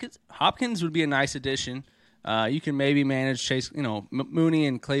Hopkins would be a nice addition. You can maybe manage Chase. Mooney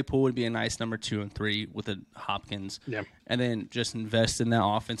and Claypool would be a nice number 2 and 3 with the Hopkins. Yeah. And then just invest in that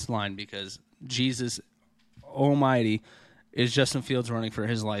offensive line because Jesus Almighty is Justin Fields running for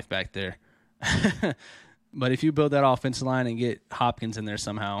his life back there. But if you build that offensive line and get Hopkins in there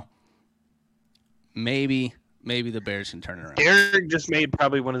somehow, maybe the Bears can turn it around. Derek just made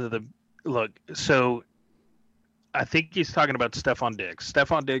probably one of the look. So I think he's talking about Stephon Diggs.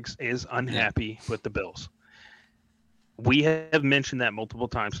 Stephon Diggs is unhappy with the Bills. We have mentioned that multiple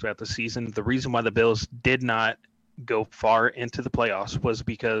times throughout the season. The reason why the Bills did not go far into the playoffs was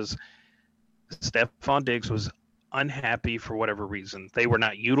because Stephon Diggs was unhappy for whatever reason. They were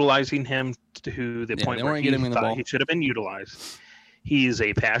not utilizing him to the point where he thought he should have been utilized. He is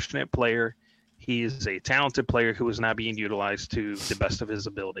a passionate player. He is a talented player who is not being utilized to the best of his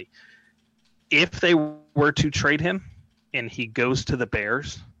ability. If they were to trade him and he goes to the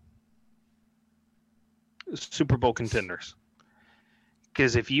Bears, Super Bowl contenders.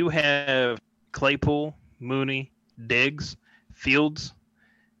 Because if you have Claypool, Mooney, Diggs, Fields,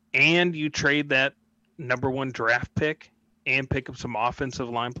 and you trade that number 1 draft pick and pick up some offensive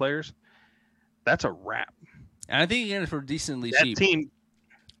line players, that's a wrap. And I think you get it for decently that cheap. Team,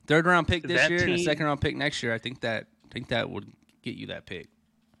 3rd round pick this year and a 2nd round pick next year. I think that would get you that pick.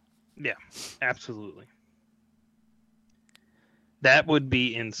 Yeah, absolutely. That would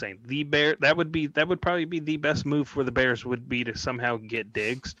be insane. That would probably be the best move for the Bears would be to somehow get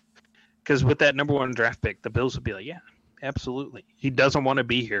Diggs, because with that number 1 draft pick, the Bills would be like, yeah, Absolutely. He doesn't want to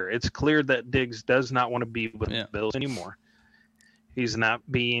be here. It's clear that Diggs does not want to be with Yeah. the Bills anymore. He's not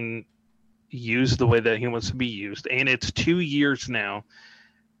being used the way that he wants to be used. And it's 2 years now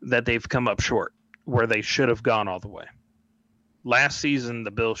that they've come up short where they should have gone all the way. Last season,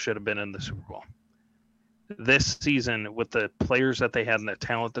 the Bills should have been in the Super Bowl. This season, with the players that they had and the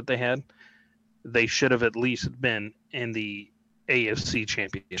talent that they had, they should have at least been in the AFC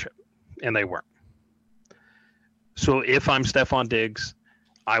Championship, and they weren't. So if I'm Stephon Diggs,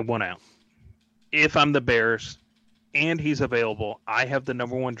 I want out. If I'm the Bears and he's available, I have the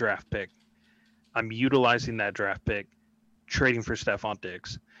number 1 draft pick. I'm utilizing that draft pick, trading for Stephon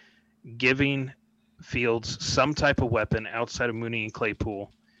Diggs, giving Fields some type of weapon outside of Mooney and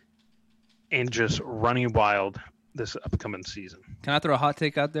Claypool, and just running wild this upcoming season. Can I throw a hot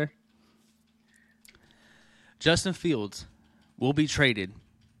take out there? Justin Fields will be traded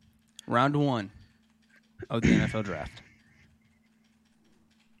round 1 of the NFL draft.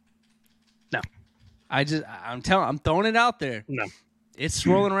 No. I'm throwing it out there. No. It's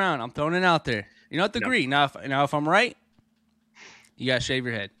swirling around. I'm throwing it out there. You don't have to agree. Now, if I'm right, you got to shave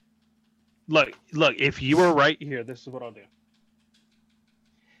your head. Look, if you were right here, this is what I'll do.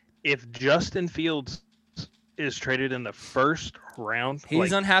 If Justin Fields is traded in the first round,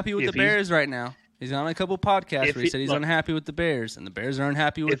 he's unhappy with the Bears right now. He's on a couple podcasts where he said he's unhappy with the Bears, and the Bears are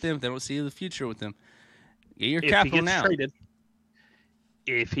unhappy with him. They don't see the future with him. Get your capital now.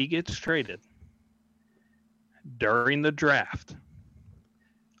 If he gets traded during the draft,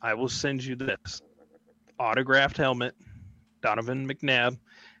 I will send you this autographed helmet, Donovan McNabb,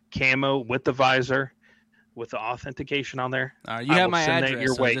 camo with the visor, with the authentication on there. You have my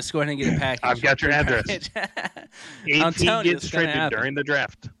address, so just go ahead and get a package. I've got your address. If he gets traded during the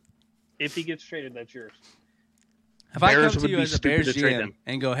draft, if he gets traded, that's yours. If I come to you as a Bears GM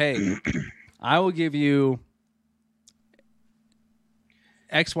and go, hey, I will give you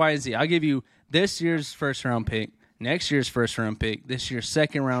X, Y, and Z. I'll give you this year's first-round pick, next year's first-round pick, this year's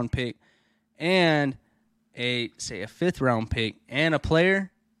second-round pick, and a fifth-round pick, and a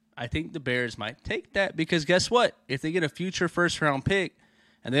player, I think the Bears might take that because guess what? If they get a future first-round pick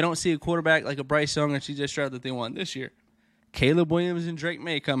and they don't see a quarterback like a Bryce Young and CJ Stroud that they want this year, Caleb Williams and Drake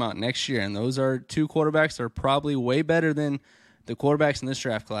May come out next year, and those are 2 quarterbacks that are probably way better than the quarterbacks in this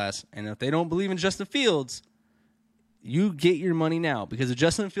draft class. And if they don't believe in Justin Fields, you get your money now because if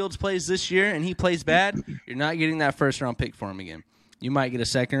Justin Fields plays this year and he plays bad, you're not getting that first-round pick for him again. You might get a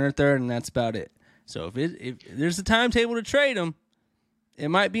second or third, and that's about it. So if there's a timetable to trade him, it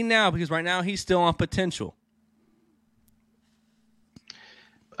might be now because right now he's still on potential.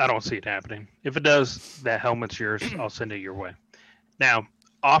 I don't see it happening. If it does, that helmet's yours. I'll send it your way. Now,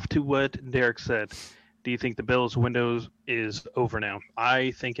 off to what Derek said. Do you think the Bills' window is over now?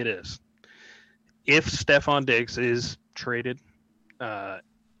 I think it is. If Stephon Diggs is traded,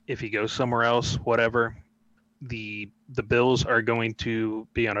 if he goes somewhere else, whatever, the Bills are going to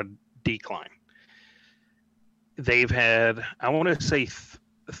be on a decline. They've had, I want to say,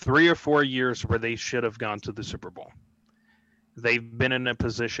 3 or 4 years where they should have gone to the Super Bowl. They've been in a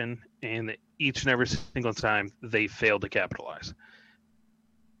position, and each and every single time they failed to capitalize.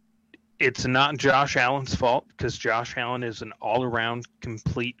 It's not Josh Allen's fault because Josh Allen is an all-around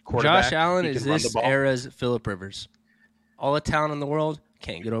complete quarterback. Josh Allen is this era's Phillip Rivers. All the talent in the world,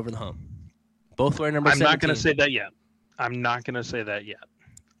 can't get over the hump. Both wear number 17. I'm not going to say that yet.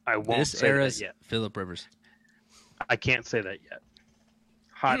 I won't say that yet. Phillip Rivers. I can't say that yet.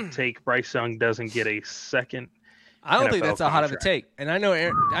 Hot take: Bryce Young doesn't get a second. I don't think NFL that's that hot of a contract. take, and I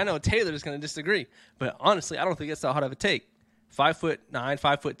know Taylor's going to disagree, but honestly, I don't think that's that hot of a take. 5'9",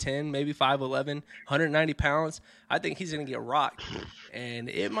 5'10", maybe 5'11", 190 pounds. I think he's going to get rocked, and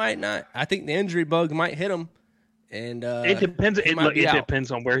it might not. I think the injury bug might hit him, and it depends. It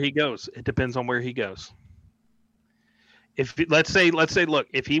depends on where he goes. It depends on where he goes. If let's say, look,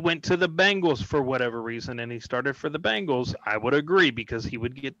 if he went to the Bengals for whatever reason and he started for the Bengals, I would agree because he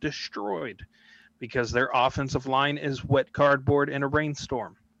would get destroyed because their offensive line is wet cardboard in a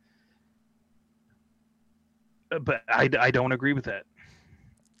rainstorm. But I don't agree with that.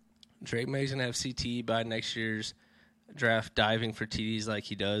 Drake May's gonna have CTE by next year's draft, diving for TDs like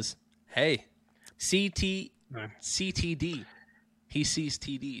he does. Hey, CTD. He sees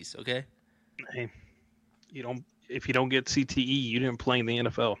TDs. Okay. Hey, if you don't get CTE, you didn't play in the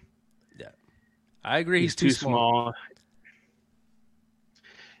NFL. Yeah, I agree. He's too small.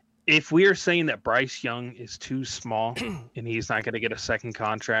 If we are saying that Bryce Young is too small and he's not going to get a second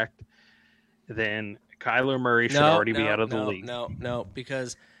contract, then Kyler Murray should already be out of the league. No,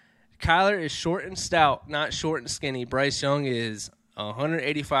 because Kyler is short and stout, not short and skinny. Bryce Young is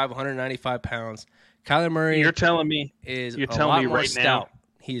 185, 195 pounds. Kyler Murray You're telling me is you're a telling lot me more right stout. now.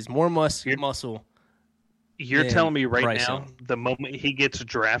 He is more muscle. You're than telling me right Bryce now, Young. the moment he gets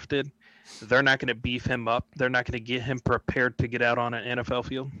drafted, they're not going to beef him up. They're not going to get him prepared to get out on an NFL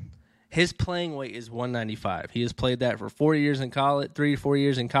field. His playing weight is 195. He has played that for 4 years in college, 3 to 4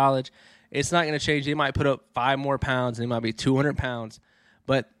 years in college. It's not going to change. He might put up 5 more pounds, and he might be 200 pounds,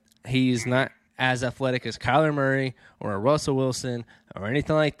 but he's not as athletic as Kyler Murray or a Russell Wilson or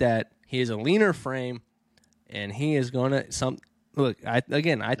anything like that. He has a leaner frame, and he is going to look. I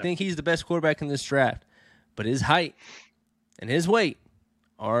think he's the best quarterback in this draft, but his height and his weight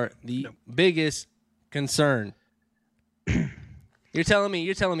are the biggest concern. You're telling me,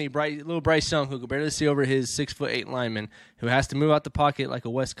 little Bryce Young, who could barely see over his 6'8" lineman, who has to move out the pocket like a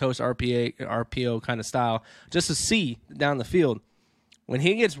West Coast RPO kind of style, just to see down the field. When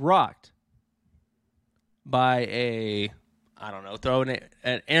he gets rocked by throwing it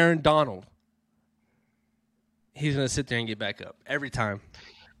at Aaron Donald, he's going to sit there and get back up every time.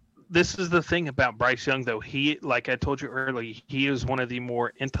 This is the thing about Bryce Young, though. He, like I told you earlier, he is one of the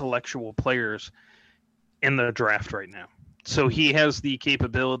more intellectual players in the draft right now. So he has the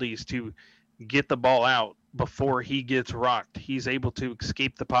capabilities to get the ball out before he gets rocked. He's able to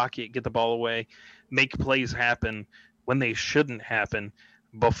escape the pocket, get the ball away, make plays happen when they shouldn't happen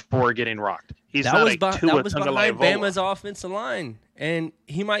before getting rocked. That was behind Bama's offensive line, and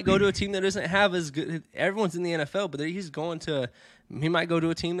he might go to a team that doesn't have as good. Everyone's in the NFL, but he might go to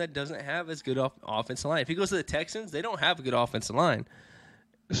a team that doesn't have as good offensive line. If he goes to the Texans, they don't have a good offensive line.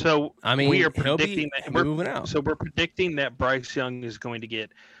 So we are predicting that moving out. So we're predicting that Bryce Young is going to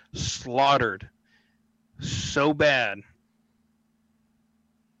get slaughtered so bad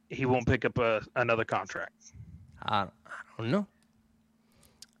he won't pick up another contract. I don't know.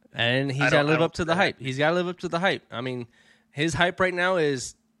 And he's got to live up to the hype. He's got to live up to the hype. I mean, his hype right now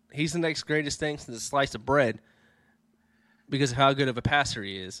is he's the next greatest thing since a slice of bread because of how good of a passer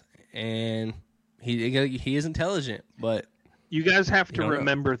he is. And he is intelligent, but you guys have to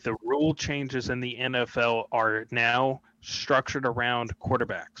remember the rule changes in the NFL are now structured around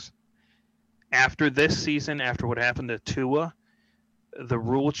quarterbacks. After this season, after what happened to Tua, the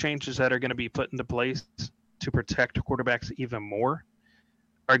rule changes that are going to be put into place to protect quarterbacks even more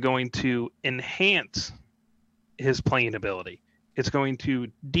are going to enhance his playing ability. It's going to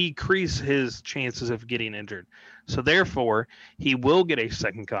decrease his chances of getting injured. So therefore, he will get a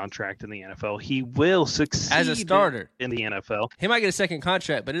second contract in the NFL. He will succeed as a starter in the NFL. He might get a second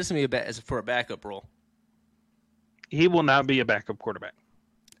contract, but it's going to be for a backup role. He will not be a backup quarterback.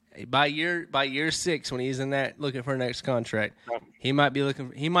 By year 6, when he's in that looking for a next contract, he might be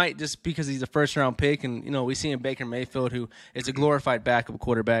looking. He might, just because he's a first round pick, and we see in Baker Mayfield, who is a glorified backup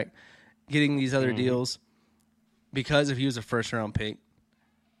quarterback, getting these other deals because if he was a first round pick,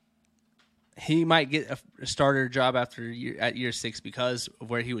 he might get a starter job at year 6 because of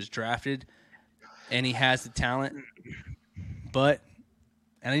where he was drafted, and he has the talent. But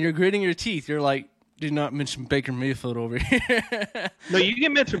and you're gritting your teeth. You're like, do not mention Baker Mayfield over here. No, you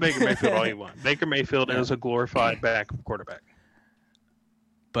can mention Baker Mayfield all you want. Baker Mayfield is a glorified backup quarterback.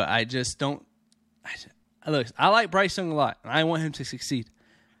 But I just don't. Look, I like Bryce Young a lot, and I want him to succeed.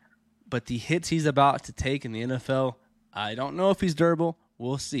 But the hits he's about to take in the NFL, I don't know if he's durable.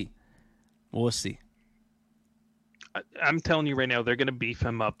 We'll see. I'm telling you right now, they're going to beef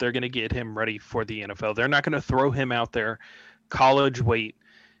him up. They're going to get him ready for the NFL. They're not going to throw him out there college weight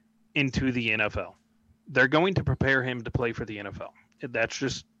into the NFL. They're going to prepare him to play for the NFL. That's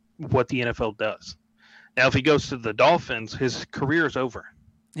just what the NFL does. Now, if he goes to the Dolphins, his career is over.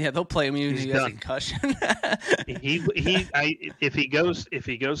 Yeah, they'll play him even if he has a concussion. If he goes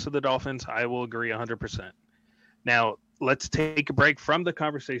to the Dolphins, I will agree 100%. Now, let's take a break from the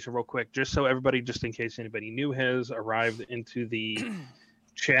conversation real quick, just so everybody, just in case anybody new has arrived into the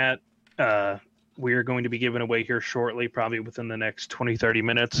chat. We are going to be giving away here shortly, probably within the next 20, 30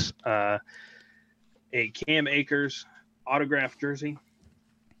 minutes, a Cam Akers autographed jersey.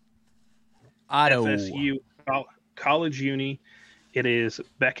 FSU College Uni. It is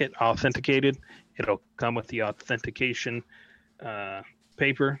Beckett authenticated. It'll come with the authentication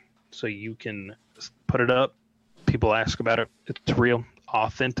paper, so you can put it up. People ask about it. It's real,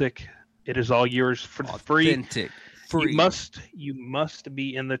 authentic. It is all yours for free. Free. You must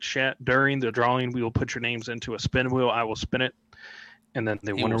be in the chat during the drawing. We will put your names into a spin wheel. I will spin it, and then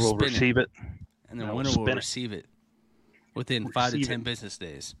the winner will receive it. And the winner will receive it within 5 to 10 business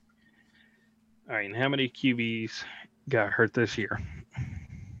days. All right, and how many QBs got hurt this year?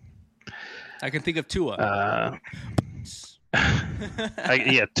 I can think of Tua.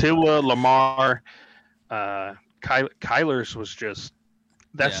 Tua, Lamar, Kyler's was just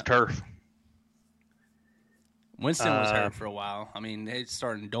that's turf. Winston was hurt for a while. I mean, they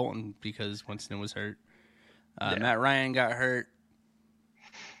started Dalton because Winston was hurt. Matt Ryan got hurt.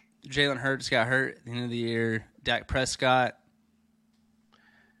 Jalen Hurts got hurt at the end of the year. Dak Prescott.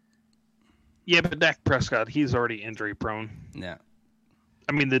 Yeah, but Dak Prescott, he's already injury prone. Yeah.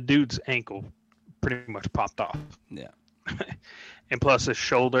 I mean, the dude's ankle pretty much popped off. Yeah. And plus his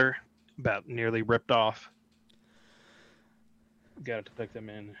shoulder about nearly ripped off. Got to tuck them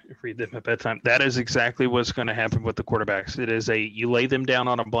in, read them at bedtime. That is exactly what's going to happen with the quarterbacks. It is you lay them down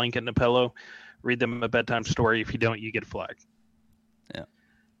on a blanket and a pillow, read them a bedtime story. If you don't, you get flagged. Yeah.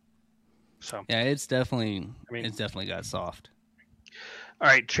 So yeah, it's definitely got soft. All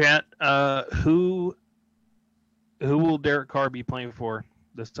right, chat. Who will Derek Carr be playing for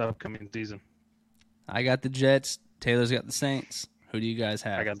this upcoming season? I got the Jets. Taylor's got the Saints. Who do you guys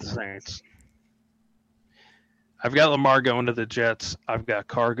have? I got the Saints. I've got Lamar going to the Jets. I've got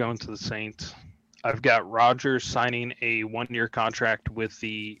Carr going to the Saints. I've got Rodgers signing a 1-year contract with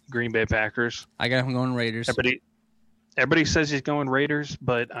the Green Bay Packers. I got him going Raiders. Everybody says he's going Raiders,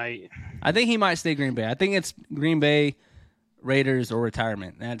 but I think he might stay Green Bay. I think it's Green Bay, Raiders, or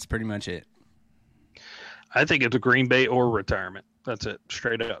retirement. That's pretty much it. I think it's a Green Bay or retirement. That's it,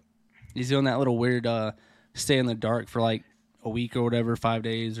 straight up. He's doing that little weird stay in the dark for like a week or whatever, 5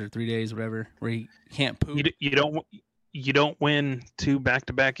 days or 3 days, whatever, where he can't poop. You don't win 2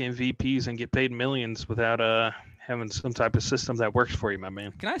 back-to-back MVPs and get paid millions without having some type of system that works for you, my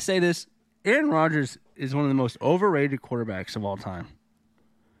man. Can I say this? Aaron Rodgers is one of the most overrated quarterbacks of all time.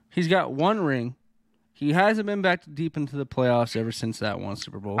 He's got 1 ring. He hasn't been back deep into the playoffs ever since that one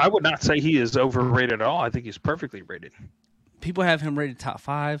Super Bowl. I would not say he is overrated at all. I think he's perfectly rated. People have him rated top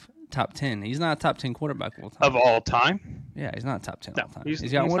 5, top 10. He's not a top 10 quarterback of all time. Of all time? Yeah, he's not top 10 of all time.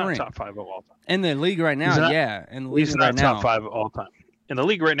 He's got 1 not ring. Top 5 of all time. In the league right now, In the league he's not right top now, 5 of all time. In the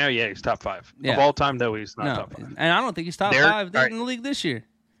league right now, yeah, he's top 5. Yeah. Of all time, though, he's not top 5. And I don't think he's top 5 in the league this year.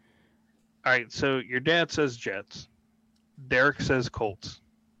 All right, so your dad says Jets. Derek says Colts.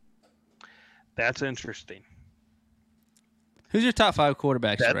 That's interesting. Who's your top 5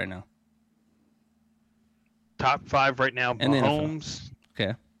 quarterbacks right now? Top 5 right now, Mahomes.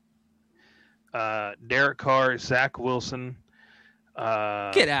 Okay. Derek Carr, Zach Wilson.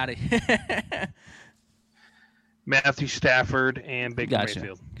 Get out of here. Matthew Stafford and Baker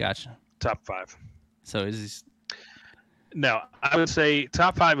Mayfield. Gotcha. Top 5. So is he... No, I would say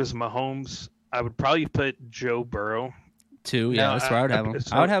top 5 is Mahomes. I would probably put Joe Burrow. 2, yeah, that's where I would have him.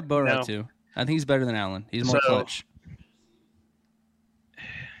 I would have Burrow 2. I think he's better than Allen. He's more clutch.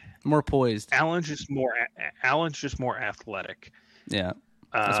 More poised. Allen's just more athletic. Yeah.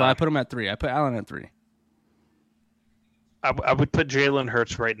 That's why I put him at 3. I put Allen at 3. I would put Jalen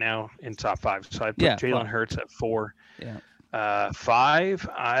Hurts right now in top 5. So I'd put Jalen Hurts at 4. Yeah. 5,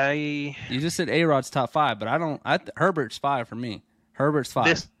 You just said A-Rod's top 5, but Herbert's 5 for me. Herbert's 5.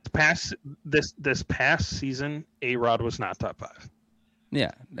 This past season, A-Rod was not top 5.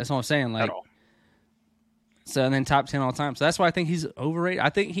 Yeah, that's what I'm saying. Like, at all. So, and then top 10 all time. So that's why I think he's overrated. I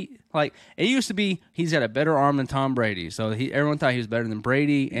think it used to be he's got a better arm than Tom Brady. So everyone thought he was better than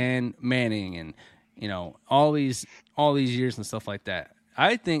Brady and Manning and, all these years and stuff like that.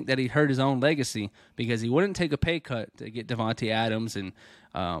 I think that he hurt his own legacy because he wouldn't take a pay cut to get Devontae Adams and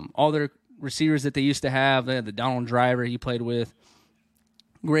all their receivers that they used to have. They had the Donald Driver he played with.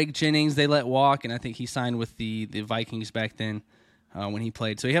 Greg Jennings, they let walk, and I think he signed with the Vikings back then when he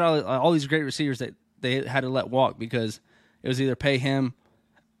played. So he had all these great receivers that they had to let walk because it was either pay him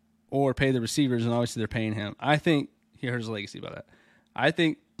or pay the receivers, and obviously they're paying him. I think he hurt his legacy by that. I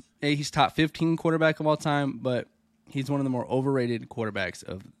think he's top 15 quarterback of all time, but he's one of the more overrated quarterbacks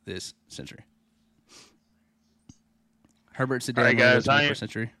of this century. Herbert's a damn good 21st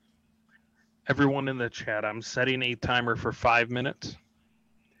century. Everyone in the chat, I'm setting a timer for 5 minutes.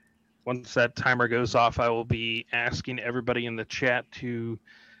 Once that timer goes off, I will be asking everybody in the chat to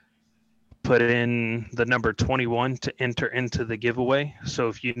put in the number 21 to enter into the giveaway. So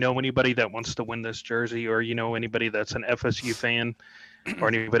if you know anybody that wants to win this jersey, or anybody that's an FSU fan, or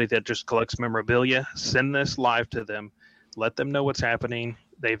anybody that just collects memorabilia, send this live to them. Let them know what's happening.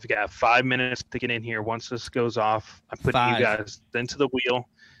 They've got 5 minutes to get in here. Once this goes off, I'm putting you guys into the wheel,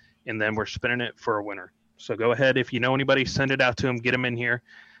 and then we're spinning it for a winner. So go ahead. If you know anybody, send it out to them. Get them in here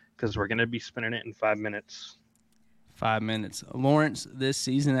because we're going to be spinning it in 5 minutes. 5 minutes. Lawrence this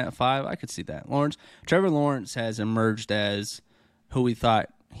season at 5. I could see that. Trevor Lawrence has emerged as who we thought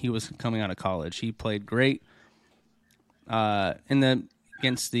he was coming out of college. He played great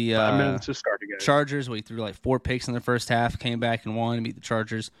against the 5 minutes to start, guys. Chargers. Where he threw like 4 picks in the first half, came back and won, beat the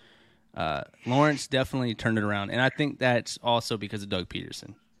Chargers. Lawrence definitely turned it around, and I think that's also because of Doug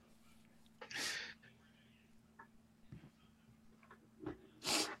Peterson.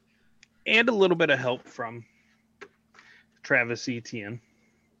 And a little bit of help from Travis Etienne.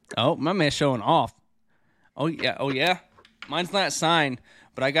 Oh, my man's showing off. Oh yeah. Mine's not signed,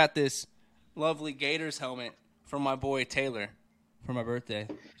 but I got this lovely Gators helmet from my boy Taylor for my birthday.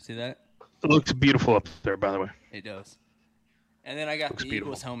 See that? It looks beautiful up there, by the way. It does. And then I got the beautiful.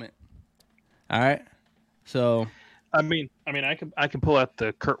 Eagles helmet. All right. So I mean, I can pull out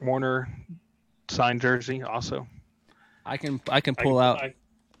the Kurt Warner signed jersey also. I can pull out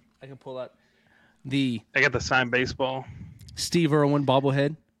the I got the signed baseball. Steve Irwin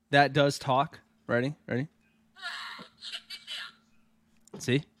bobblehead. That does talk. Ready?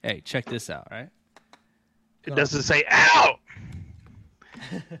 See? Hey, check this out, right? It doesn't say out.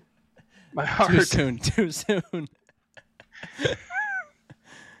 My heart. Too soon.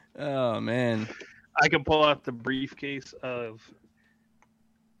 Oh, man. I can pull out the briefcase of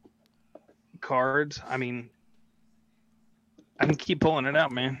cards. I mean, I can keep pulling it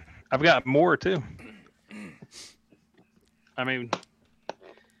out, man. I've got more, too. I mean,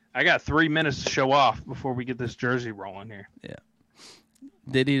 I got 3 minutes to show off before we get this jersey rolling here. Yeah.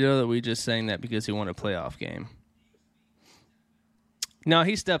 Did he know that we just saying that because he won a playoff game? No,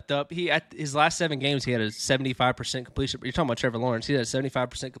 he stepped up. At his last 7 games, he had a 75% completion. You're talking about Trevor Lawrence. He had a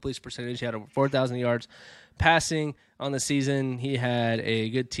 75% completion percentage. He had over 4,000 yards passing on the season. He had a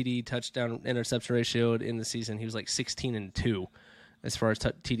good TD touchdown interception ratio in the season. He was like 16-2 as far as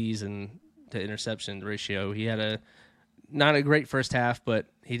TDs and to interception ratio. He had not a great first half, but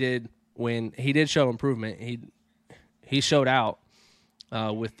he did win. He did show improvement. He showed out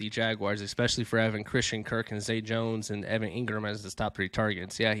with the Jaguars, especially for having Christian Kirk and Zay Jones and Evan Ingram as his top 3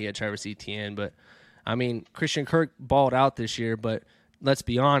 targets. Yeah, he had Travis Etienne, but, I mean, Christian Kirk balled out this year, but let's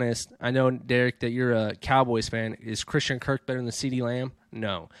be honest. I know, Derek, that you're a Cowboys fan. Is Christian Kirk better than CeeDee Lamb?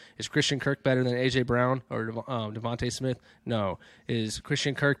 No. Is Christian Kirk better than A.J. Brown or Devontae Smith? No. Is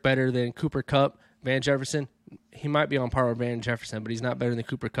Christian Kirk better than Cooper Kupp, Van Jefferson? He might be on par with Van Jefferson, but he's not better than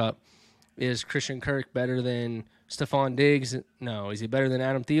Cooper Kupp. Is Christian Kirk better than Stephon Diggs? No. Is he better than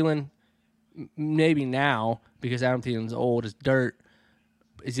Adam Thielen? Maybe now, because Adam Thielen's old as dirt.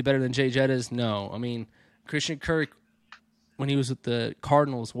 Is he better than Jay Jettas? No. I mean, Christian Kirk, when he was with the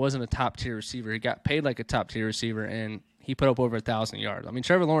Cardinals, wasn't a top-tier receiver. He got paid like a top-tier receiver, and he put up over 1,000 yards. I mean,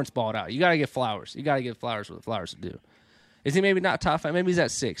 Trevor Lawrence balled out. You got to give flowers. You got to give flowers what the flowers do. Is he maybe not top 5? Maybe he's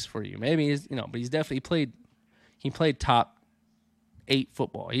at 6 for you. Maybe he's, but he's definitely played top 8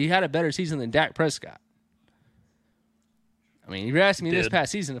 football. He had a better season than Dak Prescott. I mean, if you're asking me this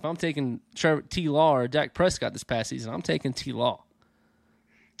past season, if I'm taking T. Law or Dak Prescott this past season, I'm taking T. Law. All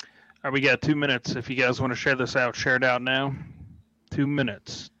right, we got 2 minutes. If you guys want to share this out, share it out now. 2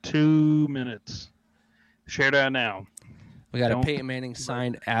 minutes. 2 minutes. Share it out now. We got a Peyton Manning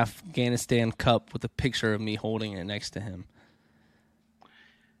signed Afghanistan cup with a picture of me holding it next to him.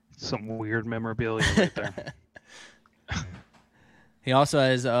 Some weird memorabilia right there. He also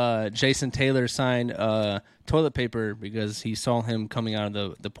has Jason Taylor signed toilet paper because he saw him coming out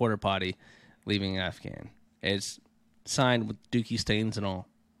of the porta potty leaving Afghan. It's signed with Dookie stains and all.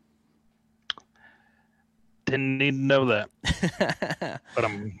 Didn't need to know that. But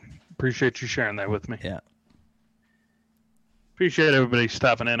I appreciate you sharing that with me. Yeah. Appreciate everybody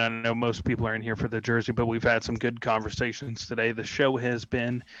stopping in. I know most people are in here for the jersey, but we've had some good conversations today. The show has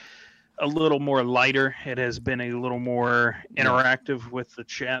been a little more lighter. It has been a little more interactive with the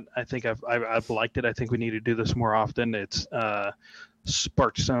chat. I think I've liked it. I think we need to do this more often. It's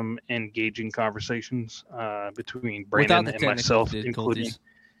sparked some engaging conversations between Brandon and myself, including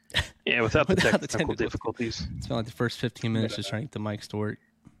without the technical difficulties. It's been like the first 15 minutes just trying to get the mics to work.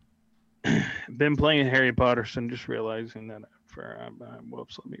 Been playing Harry Potter, so I'm just realizing that.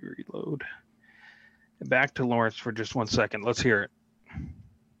 Whoops, let me reload. Back to Lawrence for just 1 second. Let's hear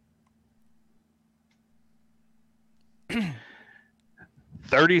it.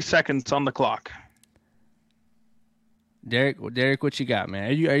 30 seconds on the clock. Derek, what you got, man?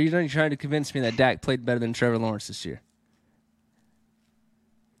 Are you trying to convince me that Dak played better than Trevor Lawrence this year?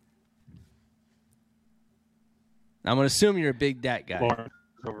 I'm going to assume you're a big Dak guy. Lawrence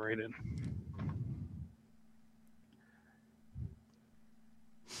is overrated.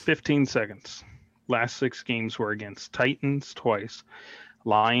 15 seconds. Last 6 games were against Titans twice,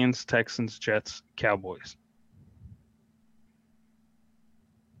 Lions, Texans, Jets, Cowboys.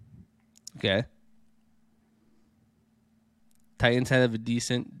 Okay. Titans have a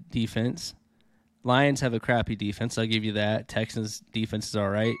decent defense. Lions have a crappy defense. I'll give you that. Texans defense is all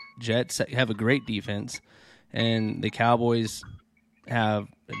right. Jets have a great defense. And the Cowboys have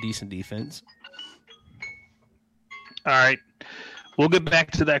a decent defense. All right. We'll get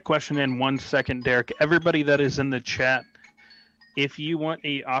back to that question in 1 second, Derek. Everybody that is in the chat, if you want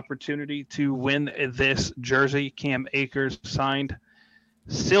an opportunity to win this jersey, Cam Akers signed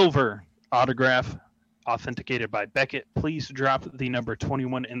silver autograph authenticated by Beckett, please drop the number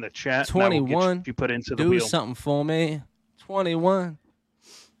 21 in the chat. 21. You put into the Do wheel. something for me. 21.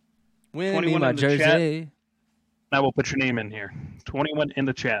 Win 21 me my in the jersey. chat. Now we'll put your name in here. 21 in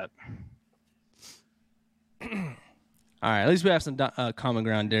the chat. All right, at least we have some common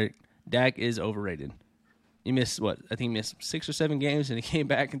ground, Derek. Dak is overrated. He missed, what? I think he missed 6 or 7 games, and he came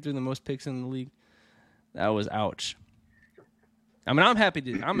back and threw the most picks in the league. That was ouch. I mean, I was happy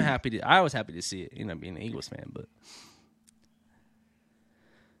to see it, being an Eagles fan, but.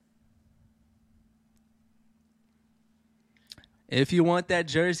 If you want that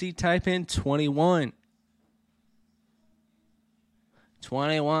jersey, type in 21.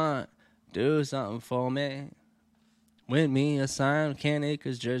 21. Do something for me. Win me a signed Cam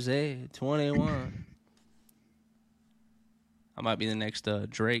Akers jersey. 21. I might be the next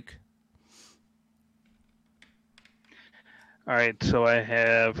Drake. All right, so I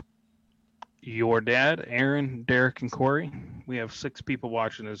have your dad, Aaron, Derek, and Corey. We have 6 people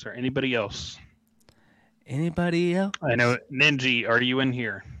watching. Is there anybody else? Anybody else? I know. Ninji, are you in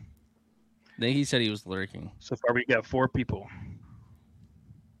here? I think he said he was lurking. So far, we got 4 people. I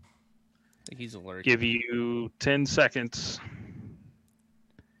think he's lurking. Give you 10 seconds.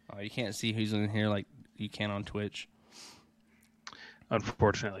 Oh, you can't see who's in here like you can on Twitch.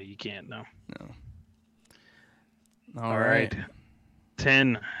 Unfortunately, you can't, no. All right.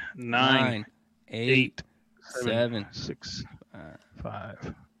 10, 9, 8, 8 7, 6,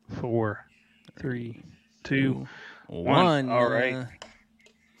 5, 4, 3, 2, 1. 1. All right.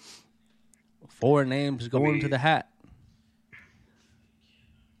 4 names going to the hat.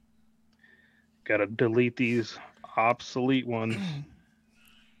 Got to delete these obsolete ones.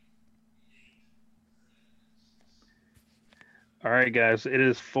 All right, guys. It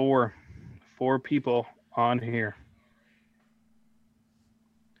is 4 people on here.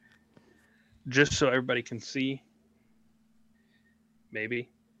 Just so everybody can see. Maybe.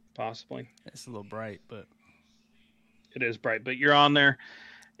 Possibly. It's a little bright, but it is bright. But you're on there,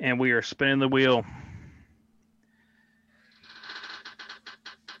 and we are spinning the wheel.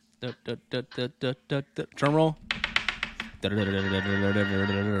 Drum roll. And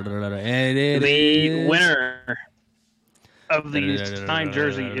it the winner of the signed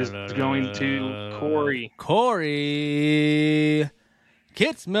jersey is going to Corey. Corey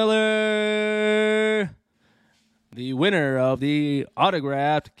Kitzmiller, the winner of the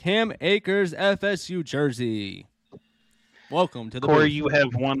autographed Cam Akers FSU jersey. Welcome to the Corey, booth. you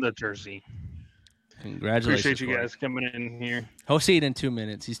have won the jersey. Congratulations. Appreciate you Corey. guys coming in here. He'll see it in 2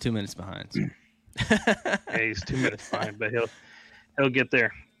 minutes. He's 2 minutes behind. So. Hey, he's 2 minutes behind, but he'll get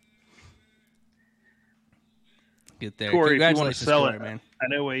there. Get there. Corey, if you want to Congratulations, sell Corey, it, man.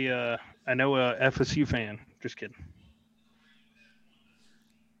 I know a FSU fan. Just kidding.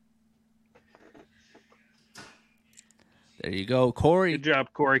 There you go, Corey. Good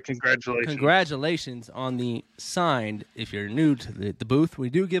job, Corey. Congratulations. Congratulations on the signed. If you're new to the booth,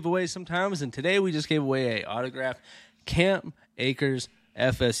 we do give away sometimes, and today we just gave away a autographed Cam Akers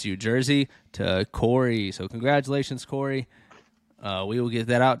FSU jersey to Corey. So congratulations, Corey. We will get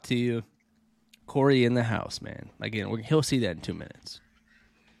that out to you. Corey in the house, man. Again, he'll see that in 2 minutes.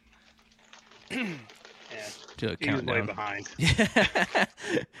 Yeah, To a he's countdown. way behind. Yeah.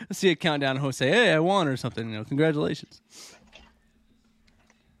 Let's see a countdown, and he'll say, "Hey, I won" or something. Congratulations.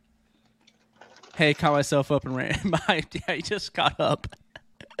 Hey, caught myself up and ran. Yeah, I just got up.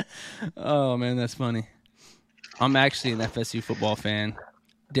 Oh man, that's funny. I'm actually an FSU football fan.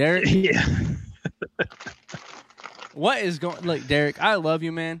 Derek, Yeah. what is going? Look, Derek, I love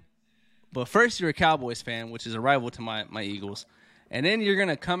you, man. But first, you're a Cowboys fan, which is a rival to my Eagles, and then you're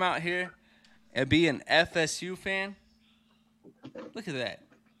gonna come out here and be an FSU fan. Look at that,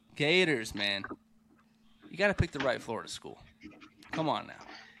 Gators, man. You got to pick the right Florida school. Come on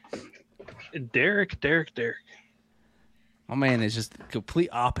now. Derek. My man is just the complete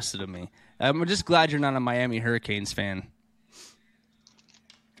opposite of me. I'm just glad you're not a Miami Hurricanes fan.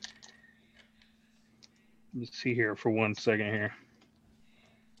 Let's see here for 1 second here.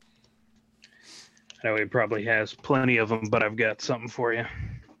 I know he probably has plenty of them, but I've got something for you.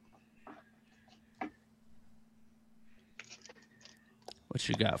 What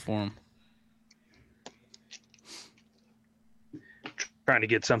you got for him? Trying to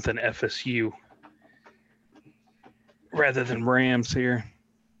get something FSU rather than Rams here.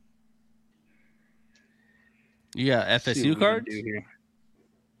 You got FSU cards?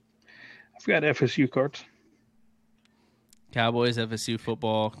 I've got FSU cards. Cowboys, FSU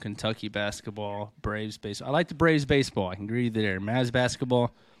football, Kentucky basketball, Braves baseball. I like the Braves baseball. I can agree there. Mavs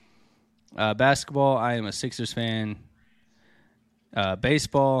basketball. Basketball, I am a Sixers fan.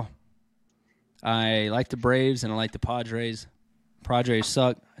 Baseball, I like the Braves and I like the Padres. Padres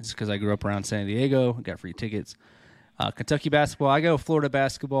suck. It's because I grew up around San Diego. Got free tickets. Kentucky basketball, I go Florida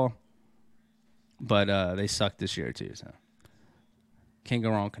basketball. But they suck this year too, so can't go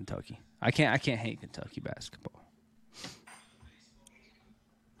wrong with Kentucky. I can't hate Kentucky basketball.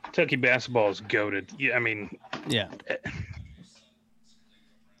 Kentucky basketball is goated. Yeah, I mean, yeah,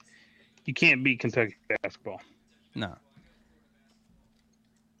 you can't beat Kentucky basketball. No.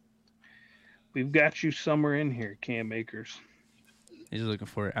 We've got you somewhere in here, Cam Akers. He's looking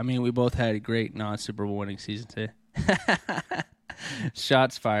for it. I mean, we both had a great non-Super Bowl winning season too.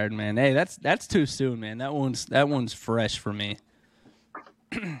 Shots fired, man. Hey, that's too soon, man. That one's fresh for me.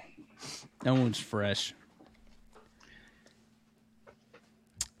 That one's fresh.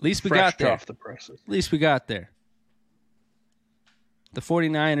 At least we got there. Off the presses. At least we got there. The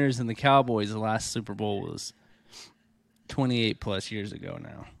 49ers and the Cowboys, the last Super Bowl was 28 plus years ago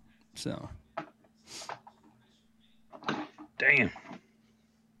now. So, damn.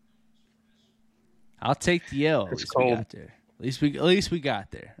 I'll take the L. It's cold. At least we got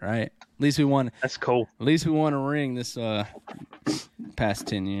there, right? At least we won. That's cold. At least we won a ring this past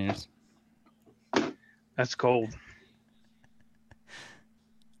 10 years. That's cold.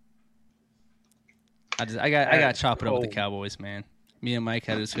 I got to chop it up with the Cowboys, man. Me and Mike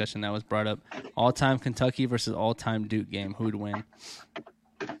had a discussion that was brought up. All-time Kentucky versus all-time Duke game. Who'd win?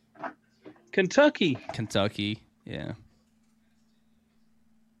 Kentucky, yeah.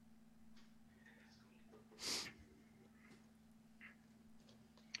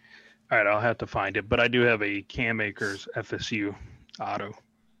 All right, I'll have to find it, but I do have a Cam Akers FSU auto.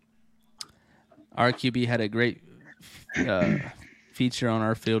 Our QB had a great feature on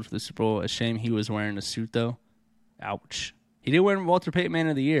our field for the Super Bowl. A shame he was wearing a suit, though. Ouch. He did win Walter Payton Man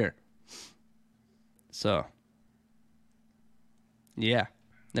of the Year. So, yeah,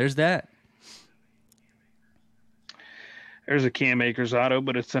 there's that. There's a Cam Akers auto,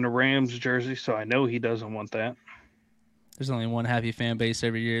 but it's in a Rams jersey, so I know he doesn't want that. There's only one happy fan base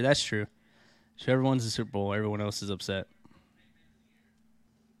every year. That's true. So everyone's the Super Bowl. Everyone else is upset.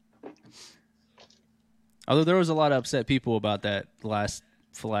 Although there was a lot of upset people about that last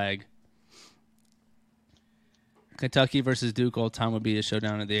flag. Kentucky versus Duke all time would be a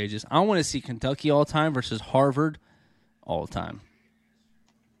showdown of the ages. I want to see Kentucky all time versus Harvard all time.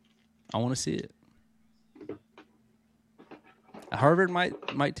 I want to see it. Harvard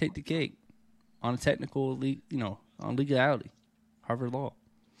might take the cake on a technical on legality. Harvard law.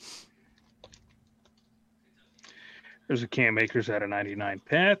 There's a Cam Akers at a 99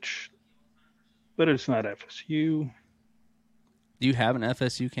 patch, but it's not FSU. Do you have an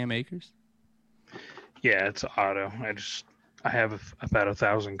FSU Cam Akers? Yeah, it's auto. I have about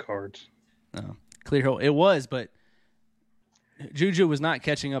 1,000 cards. No. Clear hole. It was, but Juju was not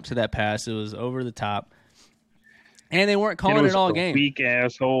catching up to that pass. It was over the top. And they weren't calling it all game. Weak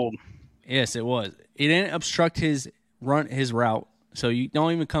asshole. Yes, it was. It didn't obstruct his route. So you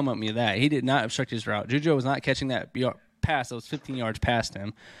don't even come up me that. He did not obstruct his route. Juju was not catching that pass that was 15 yards past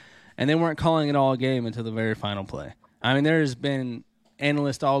him. And they weren't calling it all game until the very final play. I mean, there's been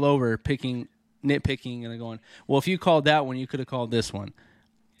analysts all over nitpicking, and they're going, well, if you called that one, you could have called this one.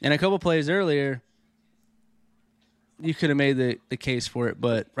 And a couple plays earlier, you could have made the case for it,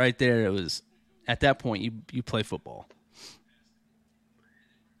 but right there, it was, at that point, you play football.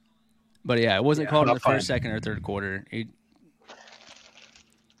 But yeah, it wasn't called in the first, second, or third quarter. Let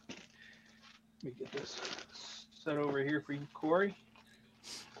me get this set over here for you, Corey.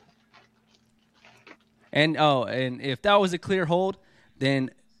 And if that was a clear hold, then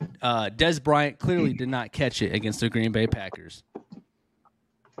Des Bryant clearly did not catch it against the Green Bay Packers.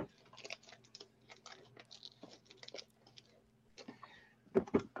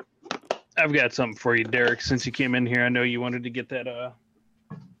 I've got something for you, Derek. Since you came in here, I know you wanted to get that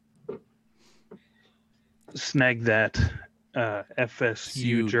snag that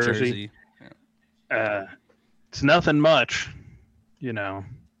FSU jersey. It's nothing much, you know.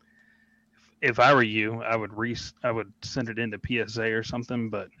 If I were you, I would send it into PSA or something.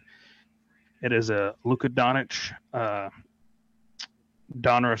 But it is a Luka Doncic,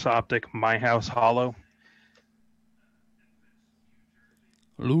 Donruss Optic, My House Hollow.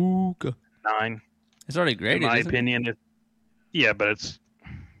 Luka 9. It's already graded. In my opinion, but it's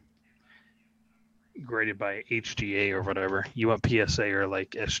graded by HGA or whatever. You want PSA or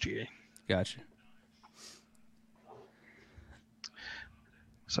like SGA? Gotcha.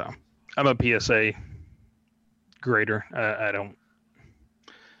 So I'm a PSA grader. I don't.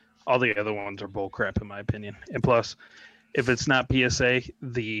 All the other ones are bullcrap in my opinion. And plus, if it's not PSA,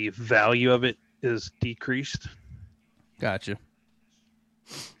 the value of it is decreased. Gotcha.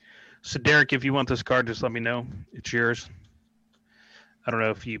 So Derek, if you want this card, just let me know. It's yours. I don't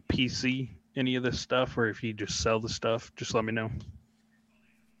know if you PC any of this stuff or if you just sell the stuff. Just let me know.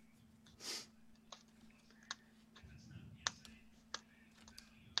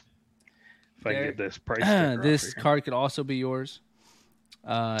 If I can get this price. This card could also be yours.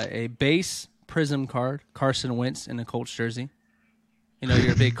 A base Prism card, Carson Wentz in a Colts jersey. You know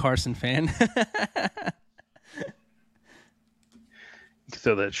you're a big Carson fan. You can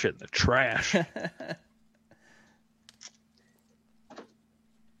throw that shit in the trash.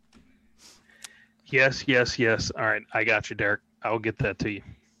 Yes. All right, I got you, Derek. I'll get that to you.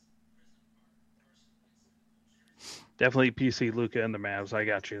 Definitely PC Luka and the Mavs. I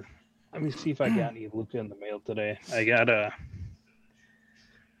got you. Let me see if I got any Luka in the mail today. I got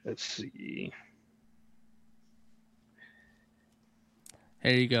let's see.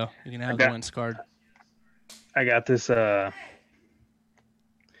 Here you go. You can have the Wentz card. I got this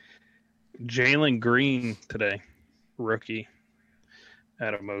Jalen Green today, rookie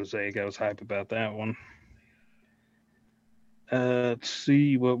out of Mosaic. I was hype about that one. Let's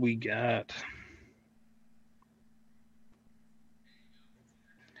see what we got.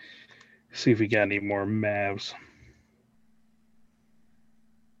 See if we got any more Mavs.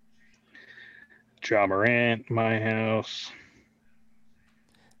 Ja Morant, my house.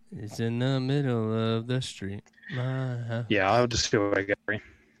 It's in the middle of the street. My house. Yeah, I'll just see what I got.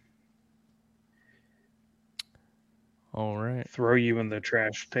 All right. Throw you in the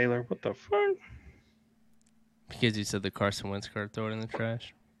trash, Taylor. What the fuck? Because you said the Carson Wentz card, throw it in the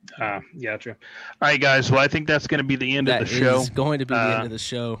trash. Gotcha. All right, guys. Well, I think that's going to be the end of the show. That is going to be the end of the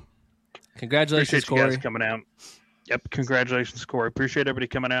show. Congratulations, Corey. Appreciate you guys coming out. Yep, congratulations, Corey. Appreciate everybody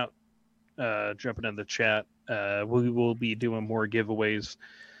coming out, jumping in the chat. We will be doing more giveaways,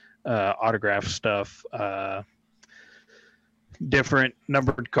 autograph stuff, different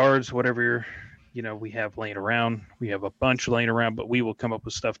numbered cards, whatever we have laying around. We have a bunch laying around, but we will come up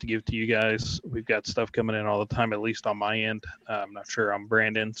with stuff to give to you guys. We've got stuff coming in all the time, at least on my end. I'm not sure on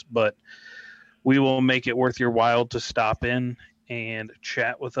Brandon's, but we will make it worth your while to stop in and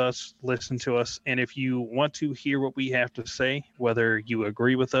chat with us, listen to us. And if you want to hear what we have to say, whether you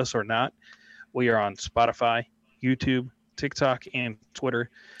agree with us or not, we are on Spotify, YouTube, TikTok, and Twitter.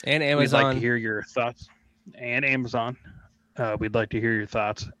 And Amazon. We'd like to hear your thoughts. And Amazon. We'd like to hear your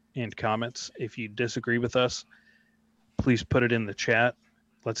thoughts and comments. If you disagree with us, please put it in the chat.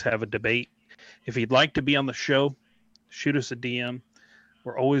 Let's have a debate. If you'd like to be on the show, shoot us a DM.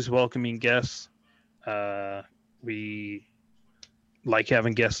 We're always welcoming guests. We like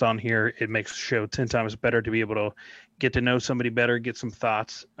having guests on here. It makes the show 10 times better to be able to get to know somebody better, get some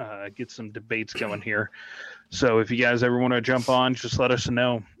thoughts, get some debates going here. So if you guys ever want to jump on, just let us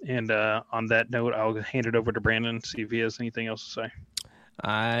know. And on that note, I'll hand it over to Brandon, see if he has anything else to say.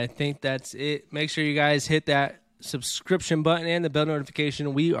 I think that's it. Make sure you guys hit that subscription button and the bell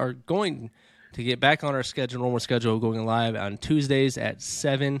notification. We are going to get back on our normal schedule, going live on Tuesdays at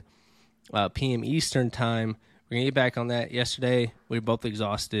 7 p.m. Eastern time. We're going to get back on that. Yesterday, we were both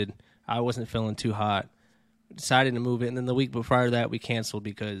exhausted. I wasn't feeling too hot. We decided to move it, and then the week before that, we canceled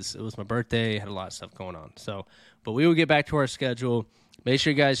because it was my birthday. I had a lot of stuff going on. But we will get back to our schedule. Make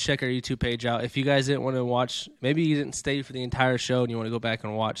sure you guys check our YouTube page out. If you guys didn't want to watch, maybe you didn't stay for the entire show and you want to go back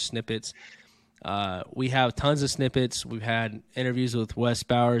and watch snippets, we have tons of snippets. We've had interviews with Wes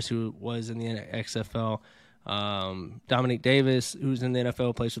Bowers, who was in the XFL, Dominic Davis, who's in the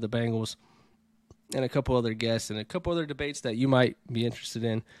NFL, plays for the Bengals, and a couple other guests and a couple other debates that you might be interested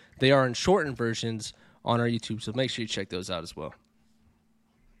in. They are in shortened versions on our YouTube, so make sure you check those out as well.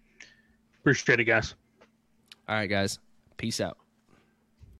 Appreciate it, guys. All right, guys. Peace out.